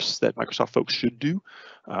more steps that Microsoft folks should do.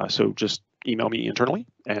 So just email me internally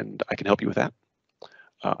and I can help you with that.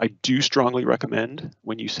 I do strongly recommend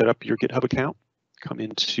when you set up your GitHub account, come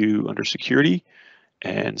into under security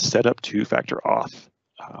and set up two-factor auth.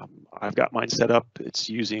 I've got mine set up. It's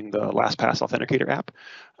using the LastPass Authenticator app.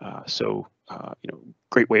 So you know,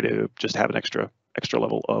 great way to just have an extra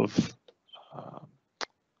level of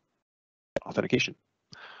authentication.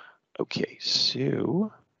 Okay,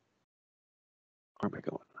 so where am I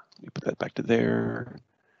going? Let me put that back to there,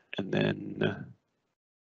 and then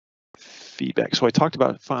feedback. So I talked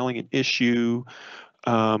about filing an issue.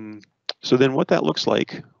 So then what that looks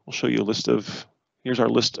like, we'll show you a list of, here's our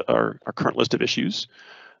list, our current list of issues.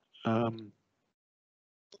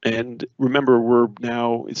 And remember,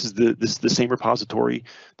 this is the same repository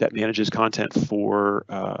that manages content for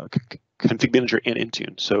Config Manager and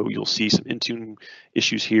Intune. So you'll see some Intune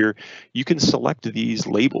issues here. You can select these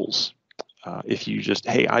labels if you just,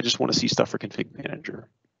 hey, I just want to see stuff for Config Manager.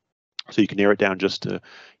 So you can narrow it down just to,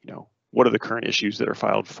 you know, what are the current issues that are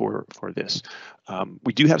filed for this.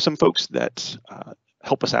 We do have some folks that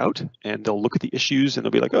help us out, and they'll look at the issues and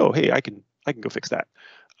they'll be like, oh, hey, I can go fix that,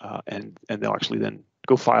 and they'll actually then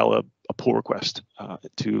go file a pull request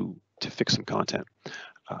to fix some content.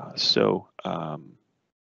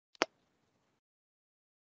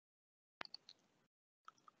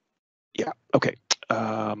 Yeah, okay.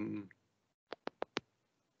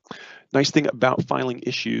 Nice thing about filing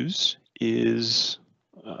issues is,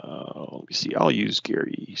 let me see, I'll use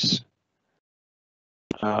Gary's.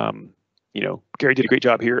 You know, Gary did a great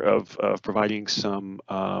job here of providing some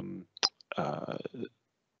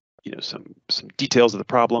you know, some details of the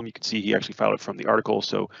problem. You can see he actually filed it from the article,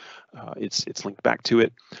 so it's linked back to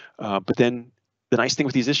it. But then the nice thing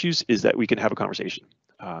with these issues is that we can have a conversation.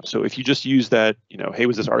 So if you just use that, you know, hey,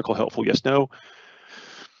 was this article helpful? Yes, no.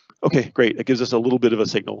 Okay, great. It gives us a little bit of a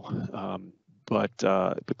signal. But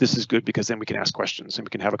this is good because then we can ask questions and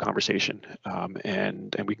we can have a conversation,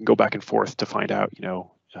 and we can go back and forth to find out, you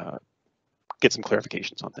know, get some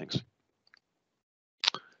clarifications on things.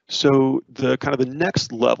 So the kind of the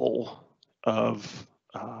next level of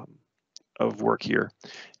work here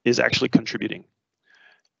is actually contributing.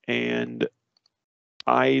 And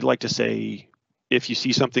I like to say, if you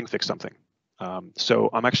see something, fix something. So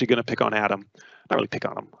I'm actually going to pick on Adam. Not really pick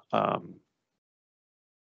on him.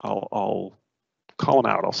 I'll call him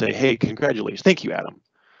out. I'll say, hey, congratulations. Thank you, Adam.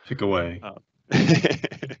 Pick away.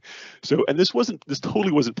 So, and this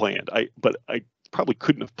totally wasn't planned. But I probably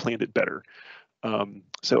couldn't have planned it better.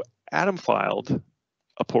 So Adam filed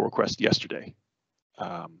a pull request yesterday.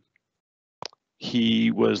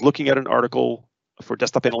 He was looking at an article for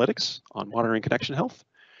desktop analytics on monitoring connection health,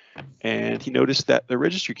 and he noticed that the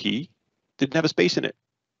registry key didn't have a space in it.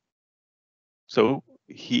 So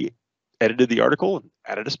he edited the article and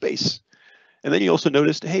added a space. And then he also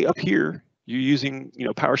noticed, hey, up here, you're using, you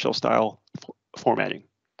know, PowerShell style formatting.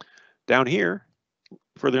 Down here,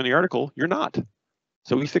 further in the article, you're not.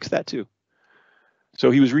 So we fixed that too.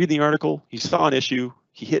 So he was reading the article, he saw an issue,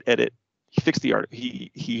 he hit edit, he fixed the article,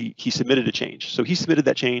 he submitted a change. So he submitted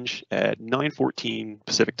that change at 9:14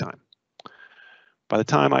 Pacific time. By the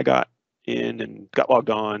time I got in and got logged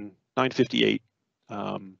on, 9:58,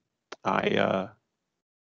 I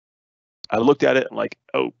I looked at it, I'm like,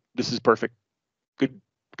 oh, this is perfect. Good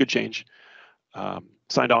change.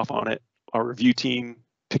 Signed off on it. Our review team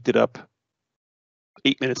picked it up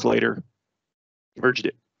 8 minutes later, merged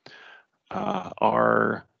it.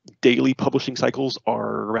 Our daily publishing cycles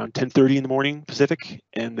are around 10:30 in the morning Pacific,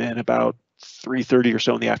 and then about 3:30 or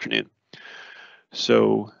so in the afternoon.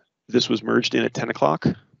 So this was merged in at 10 o'clock.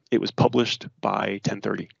 It was published by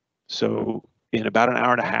 10:30. So in about an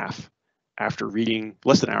hour and a half after reading,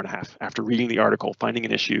 less than an hour and a half after reading the article, finding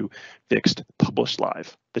an issue, fixed, published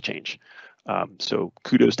live, the change. So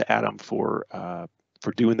kudos to Adam for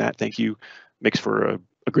doing that. Thank you. Makes for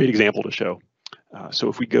a great example to show. So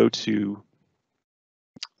if we go to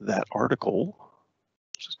that article,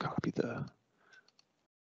 just copy the.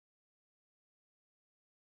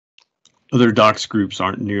 Other docs groups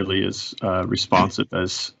aren't nearly as responsive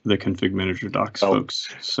as the config manager docs folks.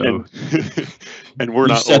 So, and we're you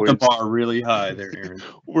not set always, the bar really high there, Aaron.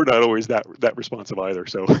 We're not always that responsive either.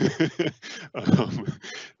 So,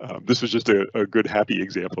 this was just a good happy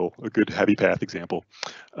example, a good happy path example.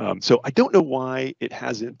 So I don't know why it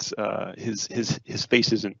hasn't his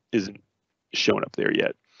face isn't shown up there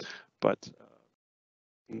yet, but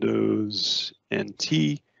Windows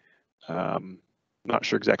NT. Not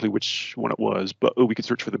sure exactly which one it was, but we could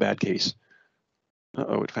search for the bad case.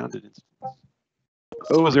 Uh-oh, it found it.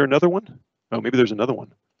 Oh, is there another one? Oh, maybe there's another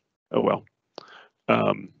one. Oh, well.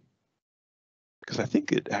 Because I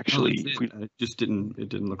think it actually... it just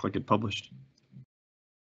didn't look like it published.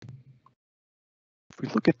 If we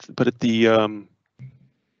look at, but at the...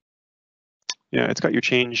 yeah, it's got your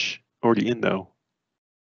change already in, though.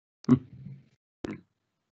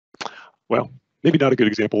 Well, maybe not a good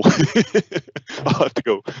example. I'll have to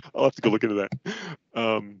go look into that.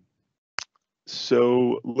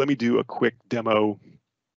 So let me do a quick demo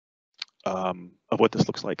of what this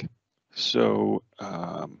looks like. So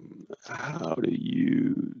how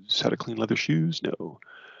to clean leather shoes? No.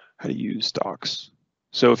 How to use docs.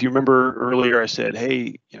 So if you remember earlier, I said,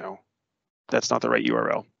 hey, that's not the right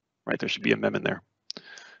URL, right? There should be a mem in there.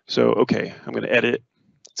 So, okay, I'm going to edit.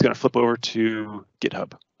 It's going to flip over to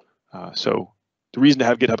GitHub. So the reason to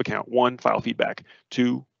have GitHub account, 1, file feedback,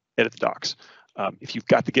 2, edit the docs. If you've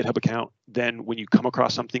got the GitHub account, then when you come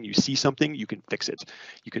across something, you see something, you can fix it.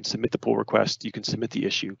 You can submit the pull request, you can submit the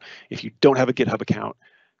issue. If you don't have a GitHub account,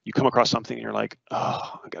 you come across something and you're like,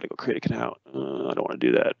 oh, I got to go create an account. I don't want to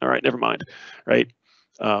do that. All right, never mind, right?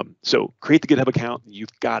 So create the GitHub account,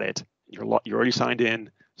 you've got it. You're already signed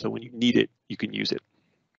in, so when you need it, you can use it.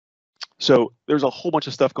 So there's a whole bunch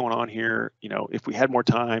of stuff going on here. If we had more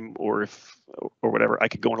time or whatever, I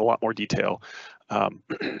could go into a lot more detail.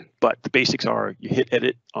 But the basics are you hit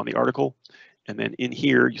edit on the article, and then in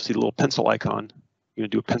here you see the little pencil icon. You're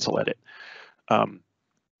going to do a pencil edit. I'm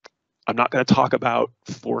not going to talk about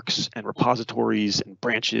forks and repositories and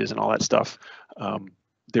branches and all that stuff.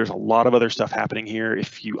 There's a lot of other stuff happening here.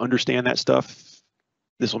 If you understand that stuff,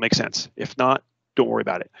 this will make sense. If not, don't worry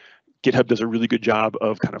about it. GitHub does a really good job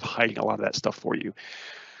of kind of hiding a lot of that stuff for you.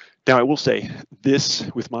 Now, I will say this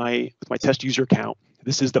with my test user account,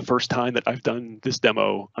 this is the first time that I've done this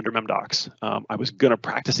demo under memdocs. I was going to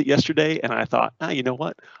practice it yesterday, and I thought, you know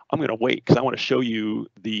what? I'm going to wait because I want to show you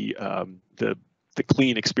the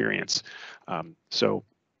clean experience. So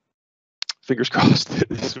fingers crossed that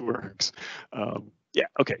this works. Yeah,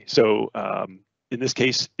 okay. So in this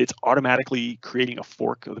case, it's automatically creating a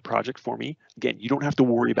fork of the project for me. Again, you don't have to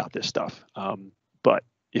worry about this stuff. But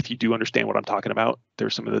if you do understand what I'm talking about,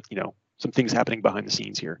 there's some of the, some things happening behind the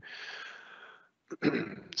scenes here.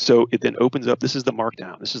 So it then opens up, this is the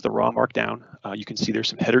markdown. This is the raw markdown. You can see there's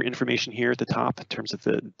some header information here at the top in terms of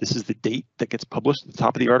this is the date that gets published at the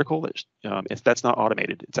top of the article. If that's not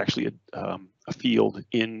automated, it's actually a field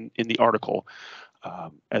in the article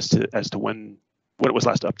as to when it was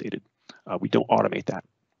last updated. We don't automate that.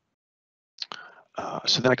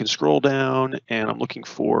 So then I can scroll down and I'm looking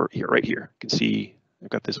for right here. You can see I've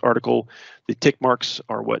got this article. The tick marks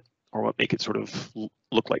are what make it sort of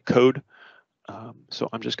look like code. So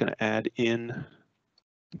I'm just going to add in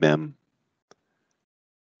mem.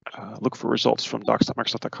 Look for results from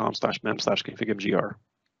docs.microsoft.com/mem/configmgr.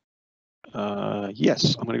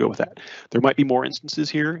 Yes, I'm going to go with that. There might be more instances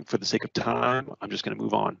here. For the sake of time, I'm just going to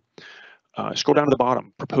move on. Scroll down to the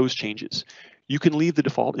bottom, propose changes. You can leave the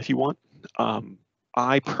default if you want.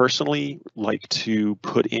 I personally like to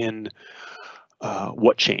put in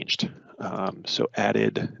what changed. So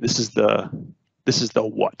added, this is the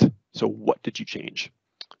what. So what did you change?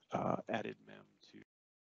 Added mem to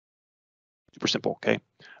super simple, okay?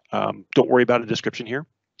 Don't worry about a description here.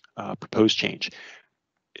 Propose change.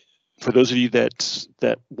 For those of you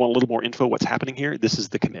that want a little more info, what's happening here, this is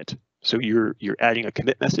the commit. So you're adding a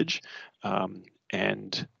commit message,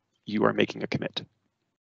 and you are making a commit.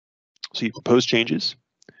 So you propose changes.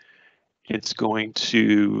 It's going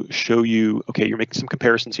to show you, okay, you're making some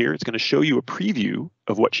comparisons here. It's going to show you a preview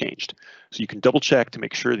of what changed. So you can double check to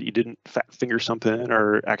make sure that you didn't fat finger something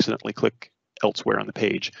or accidentally click elsewhere on the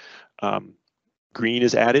page. Green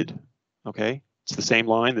is added, okay? It's the same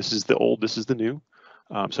line. This is the old, this is the new.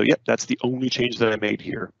 So yep, that's the only change that I made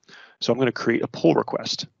here. So I'm going to create a pull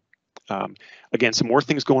request. Again, some more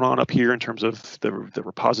things going on up here in terms of the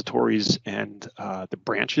repositories and the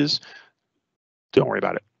branches. Don't worry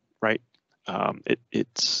about it, right?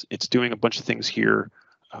 It's doing a bunch of things here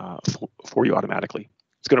for you automatically.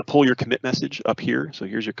 It's going to pull your commit message up here. So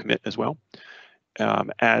here's your commit as well,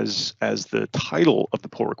 as the title of the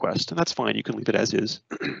pull request, and that's fine. You can leave it as is.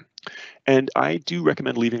 And I do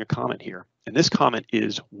recommend leaving a comment here. And this comment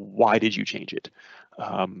is, why did you change it?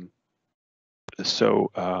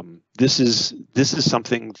 This is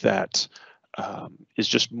something that is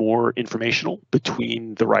just more informational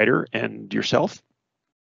between the writer and yourself.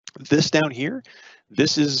 This down here,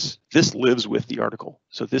 this lives with the article.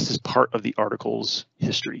 So this is part of the article's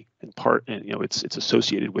history and it's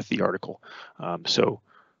associated with the article. So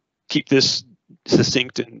keep this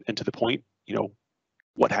succinct and to the point.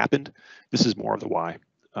 What happened. This is more of the why.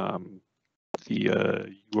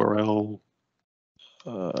 The URL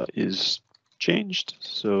is changed,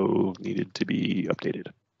 so needed to be updated.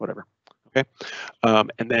 Whatever. Okay,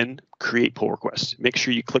 and then create pull request. Make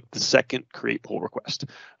sure you click the second create pull request.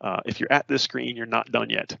 If you're at this screen, you're not done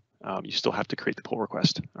yet. You still have to create the pull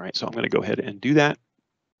request. All right, so I'm going to go ahead and do that.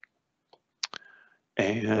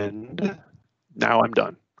 And now I'm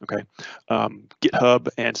done. Okay, GitHub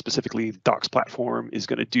and specifically the Docs platform is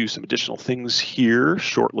going to do some additional things here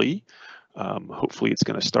shortly. Hopefully it's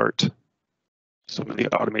going to start. Some of the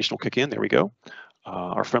automation will kick in. There we go.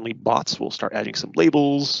 Our friendly bots will start adding some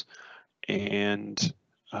labels. And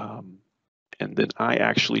then I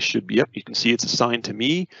actually should be up. You can see it's assigned to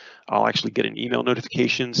me. I'll actually get an email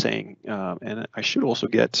notification saying, and I should also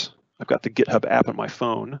I've got the GitHub app on my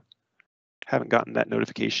phone. Haven't gotten that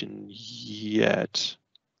notification yet,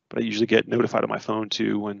 but I usually get notified on my phone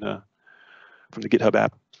too when from the GitHub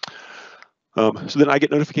app. So then I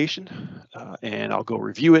get notification and I'll go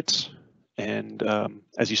review it. And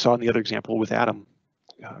as you saw in the other example with Adam,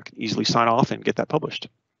 I can easily sign off and get that published.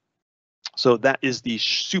 So that is the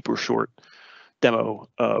super short demo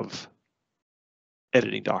of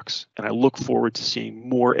editing docs. And I look forward to seeing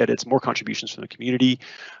more edits, more contributions from the community.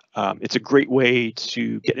 It's a great way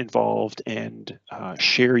to get involved and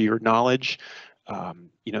share your knowledge.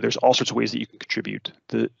 There's all sorts of ways that you can contribute.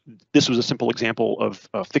 This was a simple example of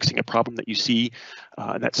fixing a problem that you see.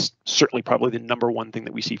 And that's certainly probably the #1 thing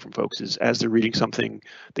that we see from folks is as they're reading something,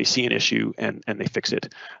 they see an issue and they fix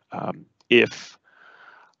it. If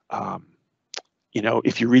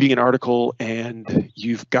you're reading an article and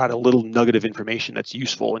you've got a little nugget of information that's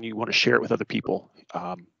useful and you want to share it with other people,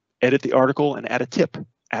 edit the article and add a tip,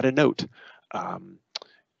 add a note, add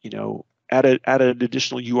an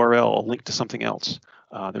additional URL, a link to something else.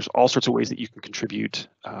 There's all sorts of ways that you can contribute.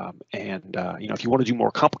 If you want to do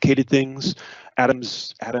more complicated things, Adam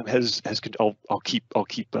has I'll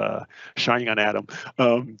keep shining on Adam.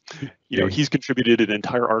 He's contributed an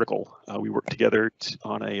entire article. We worked together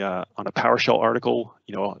on a PowerShell article,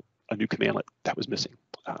 a new commandlet that was missing.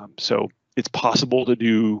 So it's possible to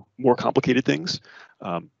do more complicated things.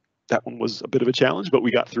 That one was a bit of a challenge, but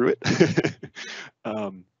we got through it.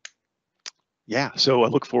 Yeah, so I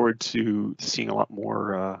look forward to seeing a lot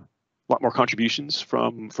more contributions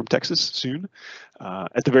from Texas soon.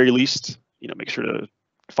 At the very least, make sure to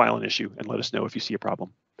file an issue and let us know if you see a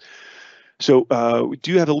problem. So we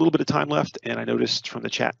do have a little bit of time left, and I noticed from the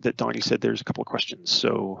chat that Donnie said there's a couple of questions.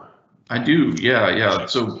 So I do, yeah.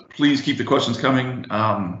 So please keep the questions coming.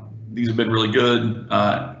 These have been really good.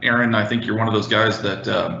 Aaron, I think you're one of those guys that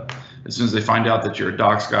as soon as they find out that you're a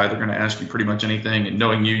docs guy, they're going to ask you pretty much anything. And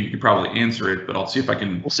knowing you can probably answer it, but I'll see if I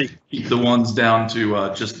can keep the ones down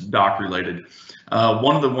to just doc related.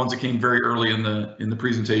 One of the ones that came very early in the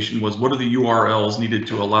presentation was, what are the URLs needed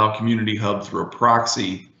to allow Community Hub through a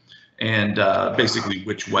proxy, and basically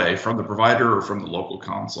which way, from the provider or from the local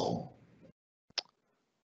console?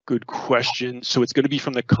 Good question. So it's going to be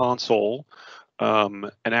from the console.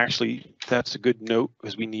 And actually, that's a good note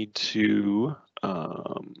because we need to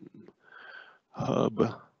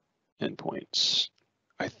hub endpoints.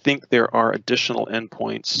 I think there are additional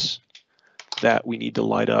endpoints that we need to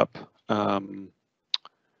light up. Let's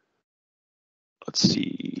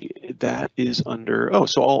see, that is under,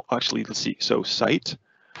 let's see, so site,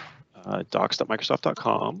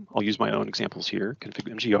 docs.microsoft.com. I'll use my own examples here. Config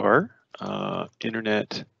mgr,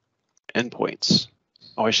 internet endpoints.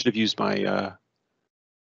 Oh, I should have used my,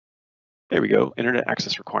 there we go, internet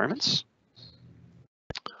access requirements.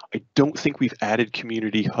 I don't think we've added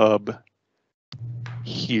Community Hub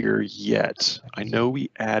here yet. I know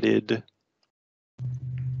we added,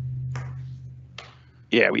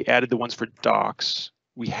 yeah, we added the ones for docs.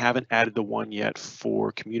 We haven't added the one yet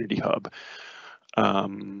for Community Hub.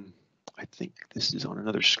 I think this is on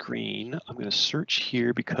another screen. I'm going to search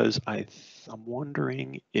here because I'm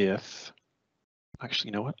wondering if, actually,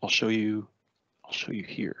 you know what? I'll show you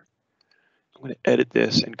here. I'm going to edit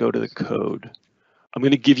this and go to the code. I'm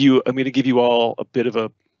going to give you all a bit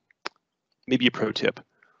of maybe a pro tip.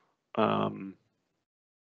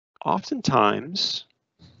 Oftentimes,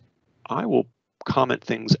 I will comment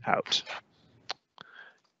things out.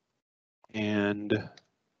 And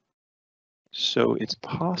so it's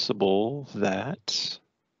possible that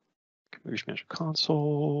configuration manager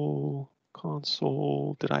console,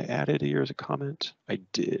 did I add it here as a comment? I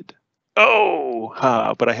did. Oh,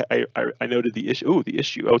 but I noted the issue. Oh, the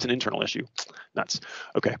issue. Oh, it's an internal issue. Nuts.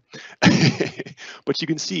 Okay. But you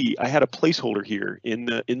can see I had a placeholder here in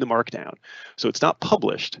the markdown. So it's not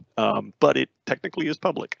published, but it technically is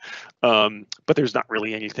public. But there's not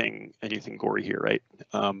really anything gory here, right?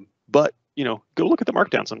 But you know, go look at the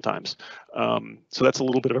markdown sometimes. So that's a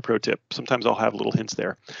little bit of a pro tip. Sometimes I'll have little hints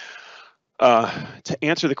there. To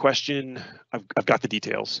answer the question, I've got the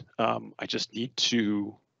details. I just need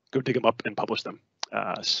to go dig them up and publish them.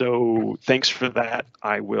 So thanks for that.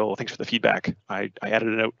 Thanks for the feedback. I added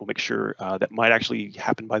a note. We'll make sure that might actually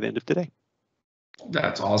happen by the end of today.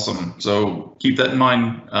 That's awesome. So keep that in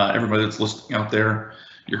mind, everybody that's listening out there.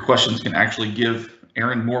 Your questions can actually give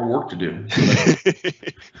Aaron more work to do.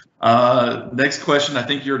 Next question, I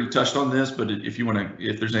think you already touched on this, but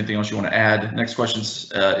if there's anything else you want to add, next question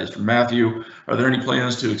is from Matthew. Are there any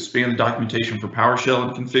plans to expand the documentation for PowerShell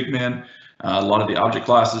and ConfigMan? A lot of the object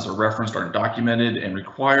classes are referenced, aren't documented, and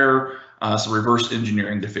require some reverse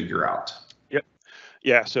engineering to figure out. Yep.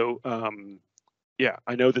 Yeah. So yeah,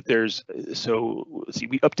 I know that there's. So let's see.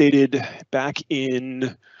 We updated back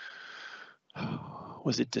in.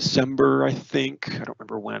 Was it December? I think. I don't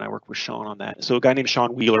remember when. I worked with Sean on that. So a guy named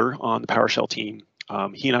Sean Wheeler on the PowerShell team.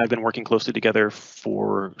 He and I have been working closely together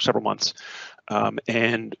for several months,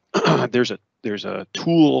 and there's a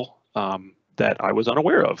tool that I was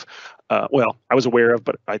unaware of. Well, I was aware of,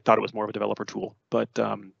 but I thought it was more of a developer tool. But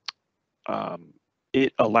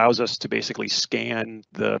it allows us to basically scan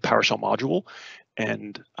the PowerShell module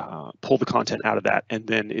and pull the content out of that, and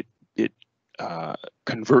then it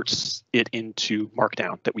converts it into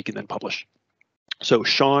Markdown that we can then publish. So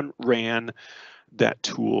Sean ran that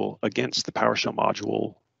tool against the PowerShell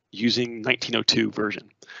module using 1902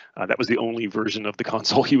 version. That was the only version of the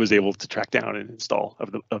console he was able to track down and install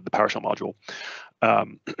of the PowerShell module.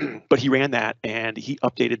 But he ran that and he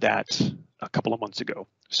updated that a couple of months ago.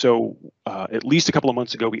 So at least a couple of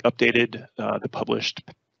months ago, we updated the published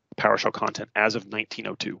PowerShell content as of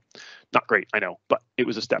 1902. Not great, I know, but it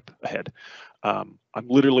was a step ahead. I'm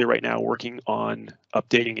literally right now working on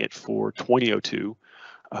updating it for 2002.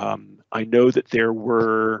 I know that there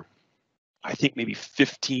were, I think maybe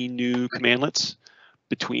 15 new commandlets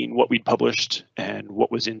between what we'd published and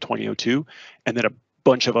what was in 2002, and then a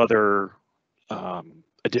bunch of other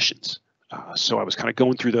additions. So I was kind of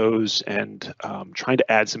going through those and trying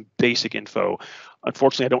to add some basic info.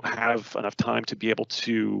 Unfortunately, I don't have enough time to be able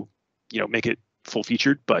to, make it full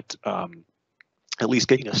featured, but at least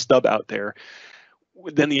getting a stub out there.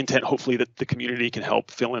 Then the intent, hopefully, that the community can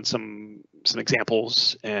help fill in some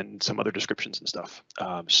examples and some other descriptions and stuff.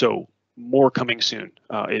 So more coming soon.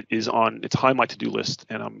 It's high on my to-do list,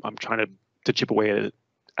 and I'm trying to chip away at it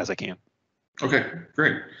as I can. Okay,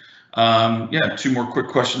 great. Yeah, two more quick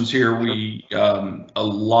questions here. We a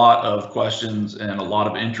lot of questions and a lot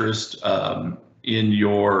of interest in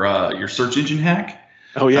your search engine hack.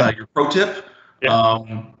 Oh yeah. Your pro tip.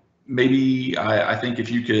 Yeah. Maybe I think if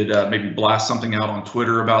you could maybe blast something out on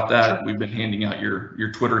Twitter about that. Sure. We've been handing out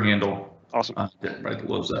your Twitter handle. Awesome. Everybody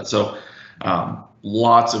loves that. So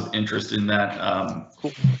lots of interest in that,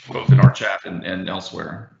 cool. Both in our chat and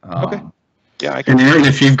elsewhere. Okay. Yeah, I can. And Aaron,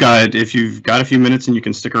 if you've got a few minutes and you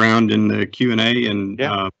can stick around in the Q&A, and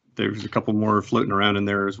yeah. There's a couple more floating around in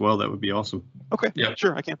there as well, that would be awesome. Okay. Yeah,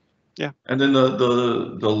 sure, I can. Yeah. And then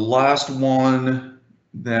the last one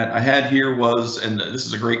that I had here was, and this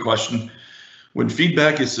is a great question, when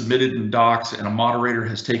feedback is submitted in docs and a moderator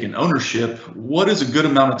has taken ownership, what is a good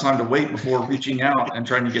amount of time to wait before reaching out and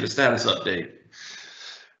trying to get a status update?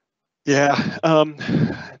 Yeah,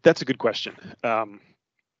 that's a good question.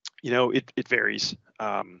 It varies.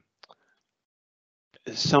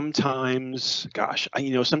 Sometimes, gosh,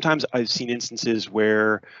 sometimes I've seen instances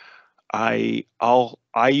where I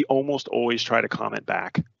almost always try to comment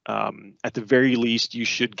back. At the very least, you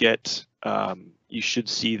should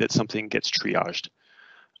see that something gets triaged.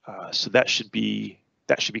 So that should be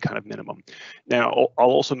kind of minimum. Now, I'll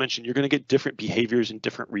also mention you're going to get different behaviors in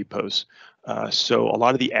different repos. So a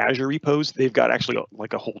lot of the Azure repos, they've got actually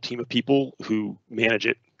like a whole team of people who manage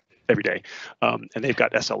it every day, and they've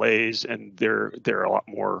got SLAs, and they're a lot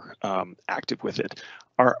more active with it.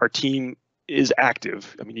 Our team is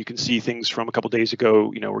active. I mean, you can see things from a couple days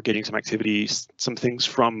ago. We're getting some activity. Some things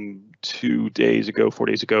from 2 days ago, 4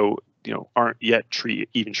 days ago, aren't yet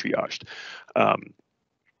even triaged.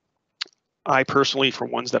 I personally, for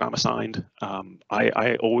ones that I'm assigned,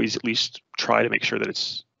 I always at least try to make sure that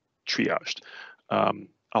it's triaged.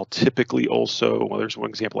 I'll typically also, well, there's one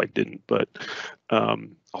example I didn't, but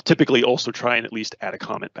I'll typically also try and at least add a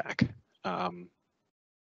comment back.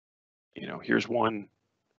 Here's one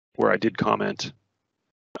where I did comment,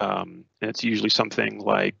 and it's usually something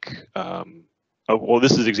like, oh, well,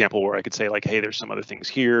 this is an example where I could say like, hey, there's some other things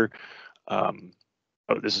here. Oh,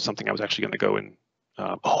 this is something I was actually going to go and,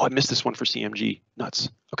 oh, I missed this one for CMG. Nuts.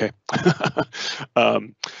 Okay.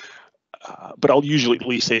 But I'll usually at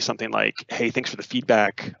least say something like, hey, thanks for the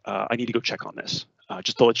feedback. I need to go check on this.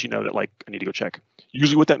 Just to let you know that like I need to go check.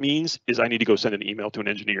 Usually what that means is I need to go send an email to an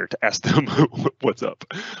engineer to ask them what's up.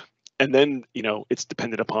 And then, it's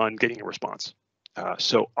dependent upon getting a response.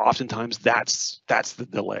 So oftentimes that's the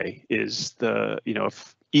delay is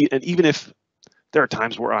even if there are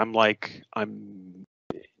times where I'm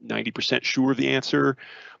 90% sure of the answer,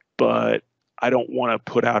 but I don't want to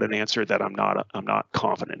put out an answer that I'm not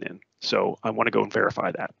confident in. So I want to go and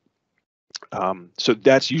verify that. So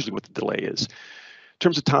that's usually what the delay is. In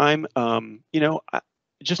terms of time,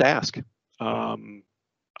 just ask.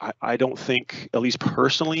 I don't think, at least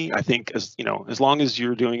personally, I think as long as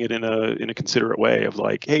you're doing it in a considerate way of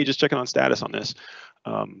like, hey, just checking on status on this.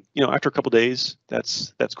 After a couple days,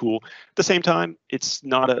 that's cool. At the same time, it's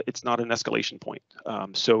not an escalation point.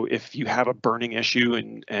 So if you have a burning issue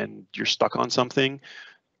and you're stuck on something,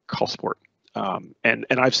 call support. And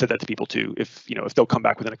I've said that to people too. If they'll come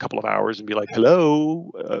back within a couple of hours and be like, hello,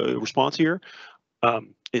 response here,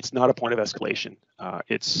 it's not a point of escalation.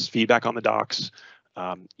 It's feedback on the docs.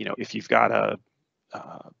 If you've got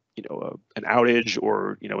an outage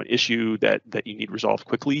or an issue that you need resolved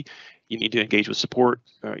quickly, you need to engage with support.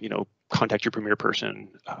 Contact your premier person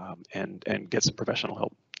and get some professional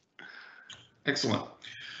help. Excellent.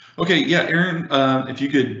 Okay, yeah, Aaron, if you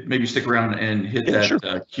could maybe stick around and hit that sure.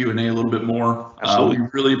 Q&A a little bit more. We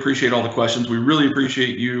really appreciate all the questions. We really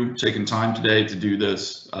appreciate you taking time today to do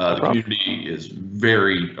this. The community is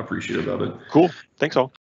very appreciative of it. Cool. Thanks all.